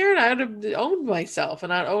up in there and I would have owned myself,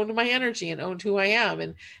 and I'd owned my energy and owned who I am,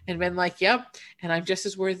 and been like, yep. And I'm just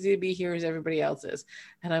as worthy to be here as everybody else is.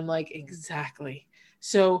 And I'm like, exactly.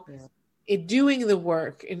 So in doing the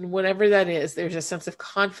work, in whatever that is, there's a sense of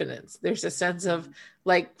confidence. There's a sense of,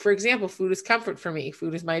 like, for example, food is comfort for me.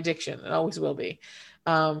 Food is my addiction. It always will be.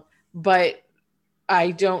 But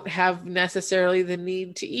I don't have necessarily the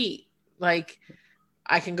need to eat. Like,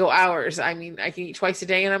 I can go hours. I mean, I can eat twice a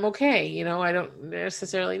day and I'm okay. I don't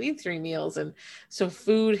necessarily need 3 meals. And so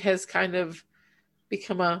food has kind of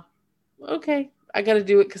become okay, I got to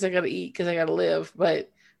do it because I got to eat, because I got to live.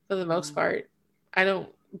 But for the most part, I don't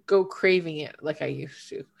go craving it like I used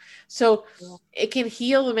to. So it can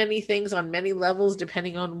heal many things on many levels,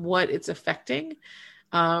 depending on what it's affecting.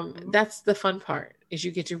 That's the fun part, is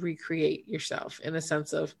you get to recreate yourself in a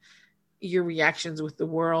sense of your reactions with the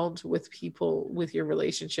world, with people, with your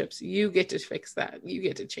relationships. You get to fix that. You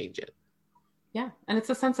get to change it. Yeah. And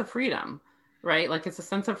it's a sense of freedom, right? Like, it's a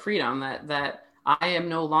sense of freedom that I am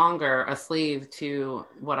no longer a slave to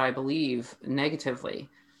what I believe negatively,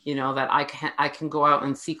 that I can go out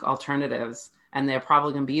and seek alternatives, and they're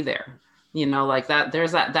probably going to be there, like that.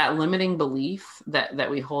 There's that limiting belief that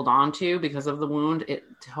we hold on to because of the wound. It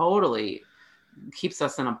totally keeps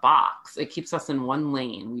us in a box. It keeps us in one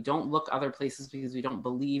lane. We don't look other places because we don't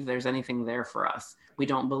believe there's anything there for us. We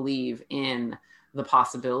don't believe in the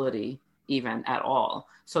possibility even at all.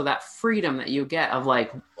 So that freedom that you get of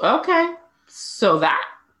like, okay, so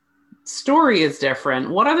story is different.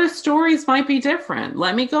 What other stories might be different?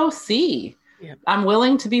 Let me go see. Yeah. I'm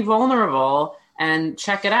willing to be vulnerable and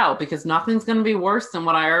check it out, because nothing's going to be worse than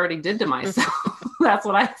what I already did to myself. That's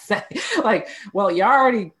what I say. Like, well, you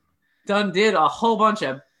already did a whole bunch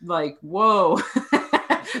of like, whoa.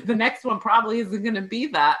 The next one probably isn't going to be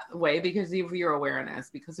that way because of your awareness,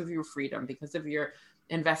 because of your freedom, because of your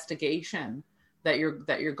investigation that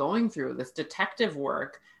you're going through, this detective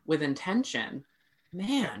work with intention.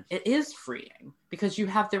 Man, it is freeing, because you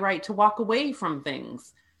have the right to walk away from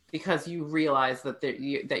things because you realize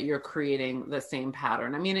that you're creating the same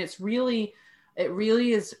pattern. I mean, it really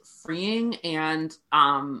is freeing. And,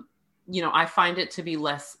 I find it to be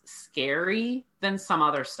less scary than some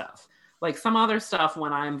other stuff. Like some other stuff,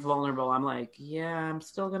 when I'm vulnerable, I'm like, yeah, I'm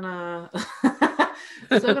still gonna hide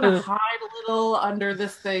a little under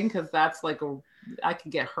this thing, because that's like I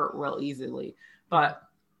could get hurt real easily. But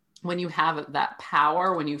when you have that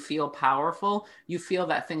power, when you feel powerful, you feel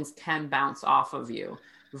that things can bounce off of you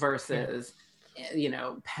versus,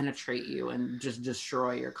 penetrate you and just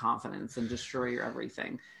destroy your confidence and destroy your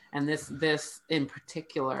everything. And this in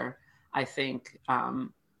particular, I think,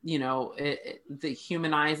 the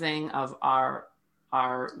humanizing of our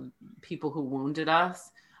people who wounded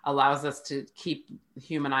us allows us to keep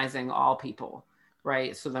humanizing all people,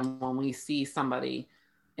 right? So then when we see somebody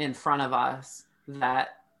in front of us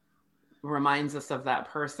that reminds us of that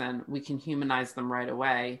person, we can humanize them right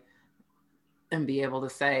away and be able to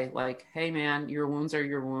say, like, hey man, your wounds are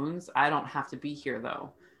your wounds. I don't have to be here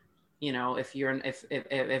though. If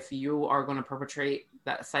you are going to perpetrate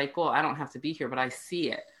that cycle, I don't have to be here, but I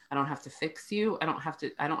see it. I don't have to fix you. I don't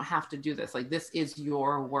have to do this. Like, this is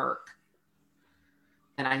your work.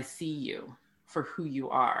 And I see you for who you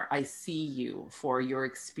are. I see you for your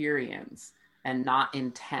experience and not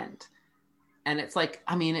intent. And it's like,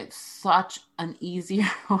 I mean, it's such an easier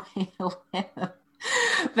way to live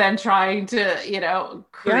than trying to,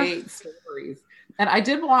 create stories. And I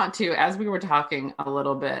did want to, as we were talking a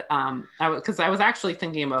little bit, because I was actually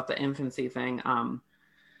thinking about the infancy thing,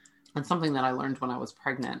 and something that I learned when I was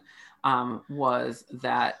pregnant was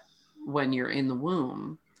that when you're in the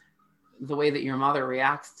womb, the way that your mother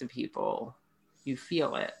reacts to people, you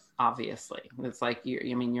feel it, obviously. It's like,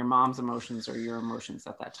 your mom's emotions are your emotions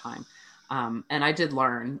at that time. And I did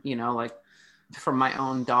learn, like from my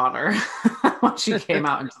own daughter, when she came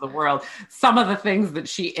out into the world, some of the things that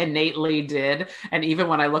she innately did. And even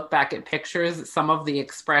when I look back at pictures, some of the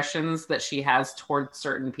expressions that she has towards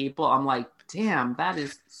certain people, I'm like, damn, that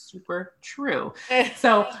is super true.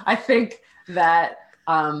 So I think that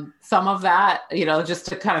some of that, just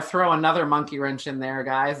to kind of throw another monkey wrench in there,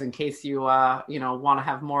 guys, in case you, want to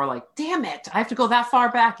have more like, damn it, I have to go that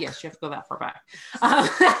far back. Yes, you have to go that far back.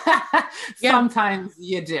 Sometimes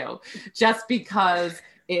you do, just because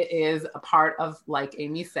it is a part of, like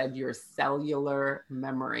Amy said, your cellular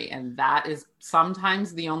memory. And that is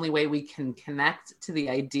sometimes the only way we can connect to the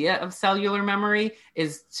idea of cellular memory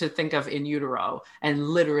is to think of in utero and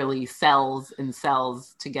literally cells and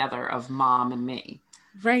cells together of mom and me.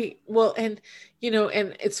 Right. Well, and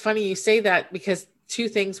it's funny you say that, because two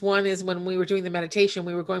things. One is, when we were doing the meditation,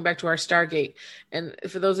 we were going back to our Stargate. And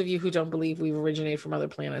for those of you who don't believe we've originated from other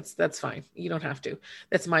planets, that's fine. You don't have to.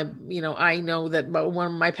 That's my, I know that one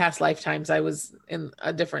of my past lifetimes, I was in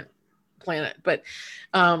a different planet, but,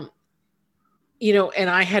 and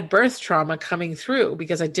I had birth trauma coming through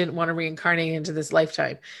because I didn't want to reincarnate into this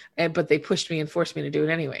lifetime. But they pushed me and forced me to do it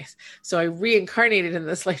anyways. So I reincarnated in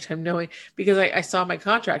this lifetime because I saw my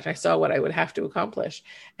contract. I saw what I would have to accomplish.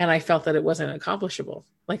 And I felt that it wasn't accomplishable.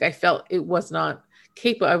 Like, I felt it was not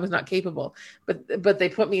capable. I was not capable, but they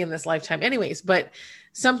put me in this lifetime anyways. But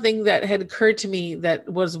something that had occurred to me that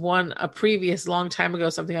was a previous long time ago,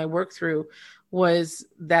 something I worked through, was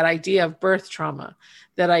that idea of birth trauma,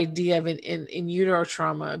 that idea of in utero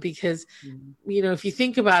trauma, because, if you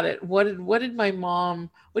think about it, what do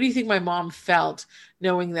you think my mom felt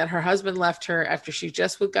knowing that her husband left her after she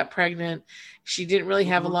just got pregnant? She didn't really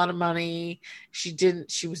have a lot of money. She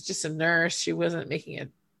was just a nurse. She wasn't making a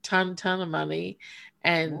ton of money.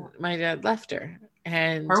 And my dad left her,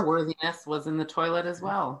 and her worthiness was in the toilet as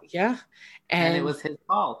well. Yeah. And it was his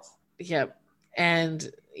fault. Yep. And,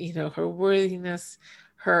 her worthiness,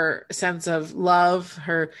 her sense of love,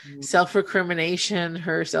 her self-recrimination,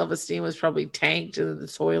 her self-esteem was probably tanked in the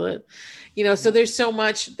toilet. So there's so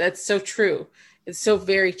much that's so true. It's so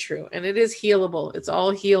very true. And it is healable. It's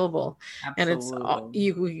all healable. Absolutely. And it's all,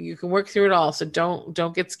 you can work through it all. So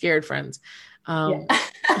don't get scared, friends. I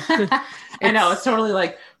know, it's totally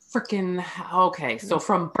like freaking okay. So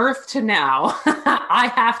from birth to now,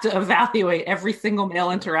 I have to evaluate every single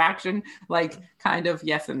male interaction, like kind of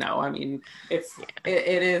yes and no. I mean, it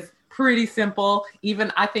is pretty simple.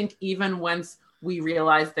 Even I think even once we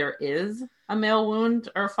realize there is a male wound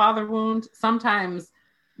or father wound, sometimes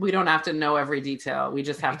we don't have to know every detail. We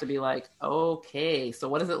just have to be like, okay, so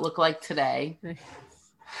what does it look like today?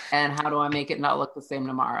 And how do I make it not look the same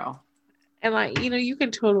tomorrow? And you can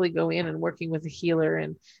totally go in and working with a healer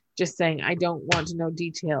and just saying, I don't want to know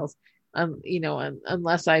details,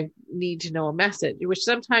 unless I need to know a message, which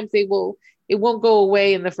sometimes it won't go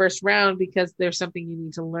away in the first round because there's something you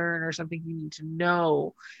need to learn or something you need to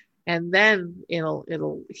know. And then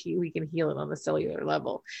we can heal it on the cellular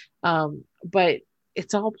level. But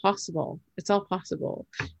it's all possible. It's all possible.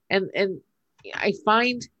 And I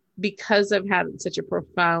find, because I've had such a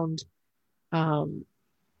profound,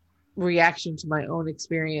 reaction to my own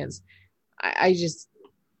experience, I just,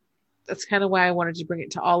 that's kind of why I wanted to bring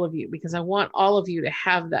it to all of you, because I want all of you to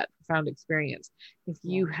have that profound experience. If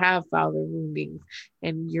you have father wounding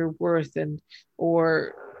and your worth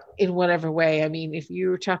or in whatever way, I mean, if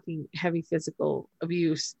you're talking heavy physical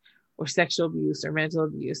abuse or sexual abuse or mental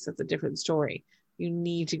abuse, that's a different story. You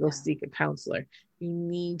need to go seek a counselor. You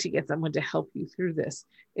need to get someone to help you through this.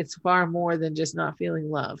 It's far more than just not feeling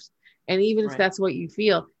loved. And even if that's what you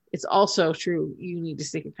feel, it's also true, you need to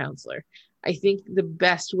seek a counselor. I think the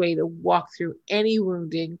best way to walk through any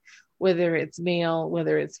wounding, whether it's male,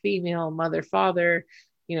 whether it's female, mother, father,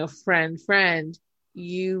 friend,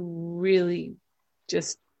 you really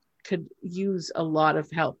just could use a lot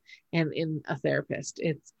of help. And in a therapist,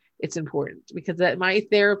 it's important, because that my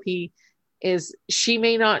therapy is, she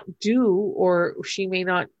may not do, or she may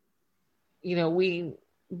not,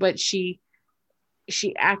 but she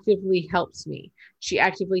actively helps me. She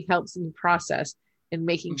actively helps me process and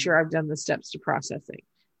making sure I've done the steps to processing.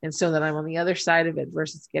 And so that I'm on the other side of it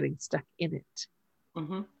versus getting stuck in it.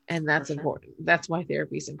 Mm-hmm. And that's important. That's why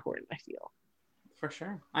therapy is important, I feel. For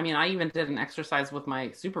sure. I mean, I even did an exercise with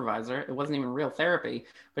my supervisor. It wasn't even real therapy,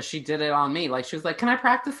 but she did it on me. Like, she was like, can I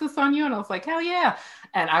practice this on you? And I was like, hell yeah.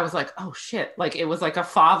 And I was like, oh shit. Like, it was like a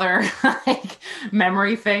father like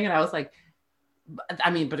memory thing. And I was like,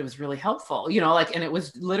 but it was really helpful, and it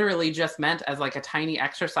was literally just meant as like a tiny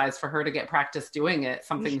exercise for her to get practice doing it,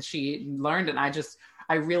 something she learned. And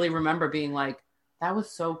I really remember being like, that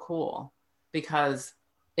was so cool, because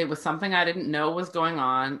it was something I didn't know was going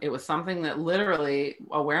on. It was something that literally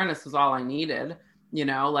awareness was all I needed,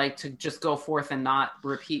 like to just go forth and not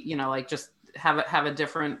repeat, like just have a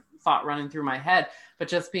different thought running through my head, but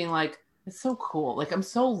just being like, it's so cool. Like, I'm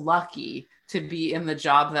so lucky to be in the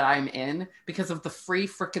job that I'm in because of the free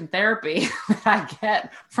freaking therapy that I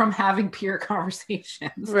get from having peer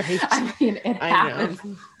conversations. Right. I mean, it happens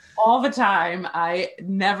all the time. I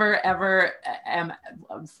never, ever am,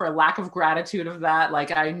 for lack of gratitude of that.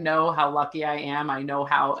 Like, I know how lucky I am. I know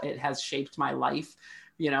how it has shaped my life,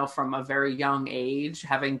 from a very young age,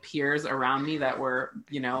 having peers around me that were,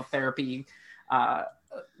 therapy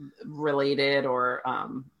related or,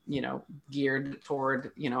 geared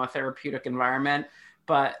toward, a therapeutic environment.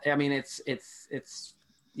 But I mean, it's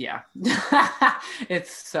yeah,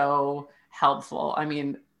 it's so helpful. I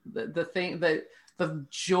mean, the thing that the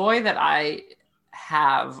joy that I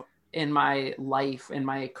have in my life, in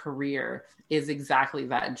my career, is exactly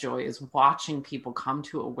that joy, is watching people come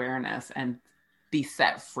to awareness and be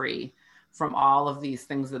set free from all of these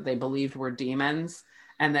things that they believed were demons.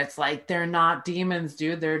 And that's like, they're not demons,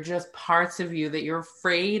 dude. They're just parts of you that you're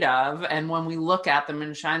afraid of. And when we look at them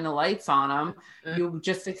and shine the lights on them, you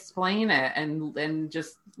just explain it and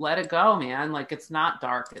just let it go, man. Like, it's not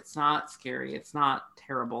dark. It's not scary. It's not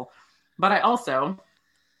terrible. But I also,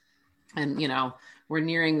 and we're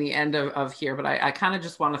nearing the end of here, but I kind of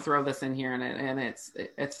just want to throw this in here, and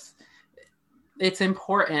it's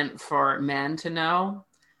important for men to know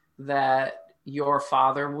that your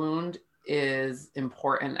father wound is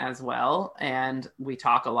important as well. And we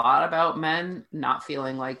talk a lot about men not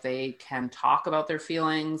feeling like they can talk about their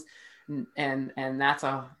feelings. And that's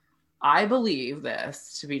I believe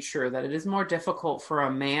this to be true, that it is more difficult for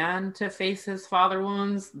a man to face his father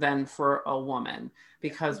wounds than for a woman,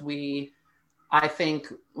 because I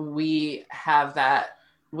think we have that,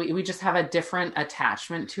 we just have a different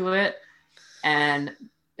attachment to it. And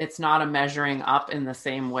it's not a measuring up in the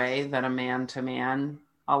same way that a man to man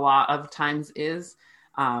a lot of times is.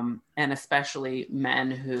 And especially men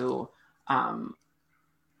who,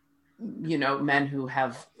 men who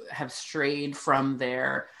have strayed from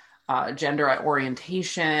their gender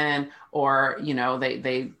orientation, or,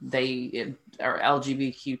 they are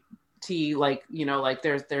LGBTQ like, like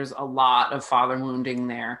there's a lot of father wounding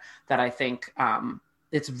there that I think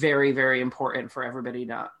it's very, very important for everybody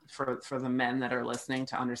for the men that are listening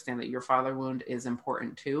to understand that your father wound is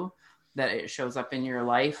important too, that it shows up in your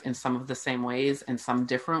life in some of the same ways and some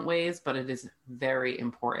different ways, but it is very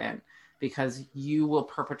important because you will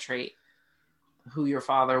perpetrate who your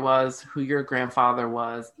father was, who your grandfather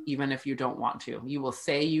was, even if you don't want to. You will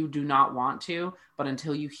say you do not want to, but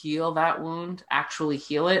until you heal that wound, actually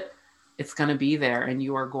heal it, it's going to be there and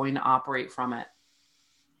you are going to operate from it.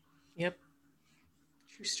 Yep.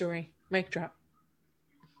 True story. Mic drop.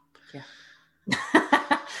 Yeah.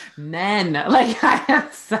 Men, like I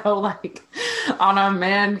am so like on a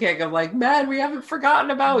man kick of like, man, we haven't forgotten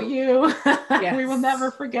about you. Yes. We will never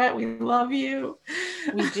forget. We love you.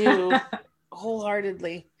 We do.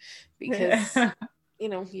 Wholeheartedly, because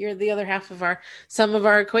you're the other half of some of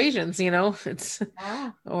our equations, it's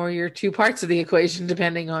or you're two parts of the equation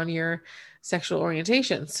depending on your sexual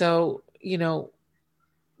orientation. So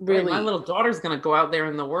really, my little daughter's going to go out there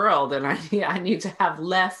in the world, and I need to have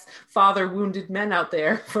less father wounded men out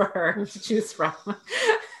there for her to choose from.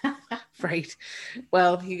 Right.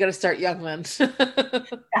 Well, you got to start young, then.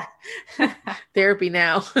 Therapy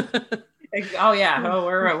now. Oh yeah. Oh,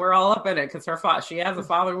 we're all up in it because she has a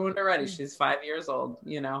father wound already. She's 5 years old.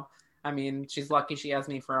 I mean, she's lucky she has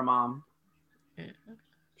me for a mom. Yeah.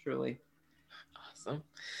 Truly. Awesome.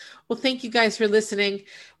 Well, thank you guys for listening.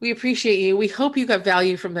 We appreciate you. We hope you got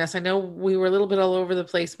value from this. I know we were a little bit all over the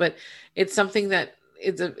place, but it's something that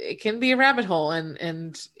it can be a rabbit hole.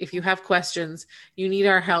 And if you have questions, you need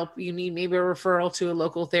our help. You need maybe a referral to a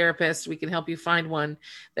local therapist. We can help you find one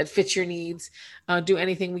that fits your needs. Do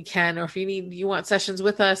anything we can. Or if you want sessions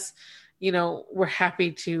with us, we're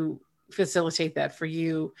happy to facilitate that for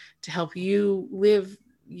you to help you live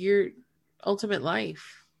your ultimate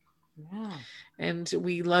life. Yeah. And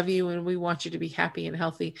we love you and we want you to be happy and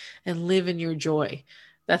healthy and live in your joy.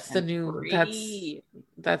 That's the new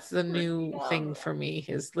thing for me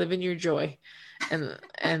is live in your joy.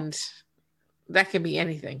 And that can be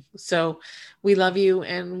anything. So we love you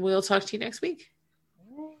and we'll talk to you next week.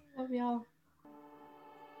 Love y'all.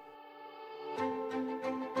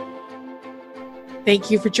 Thank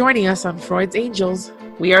you for joining us on Freud's Angels.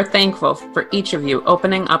 We are thankful for each of you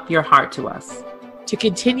opening up your heart to us. To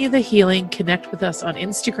continue the healing, connect with us on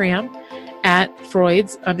Instagram at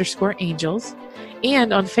Freud's_angels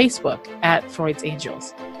and on Facebook at Freud's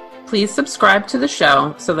Angels. Please subscribe to the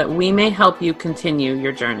show so that we may help you continue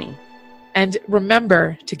your journey. And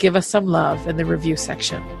remember to give us some love in the review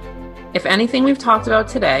section. If anything we've talked about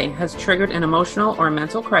today has triggered an emotional or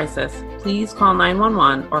mental crisis, please call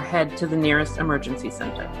 911 or head to the nearest emergency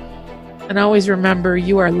center. And always remember,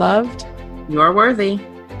 you are loved. You are worthy.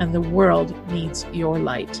 And the world needs your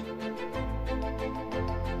light.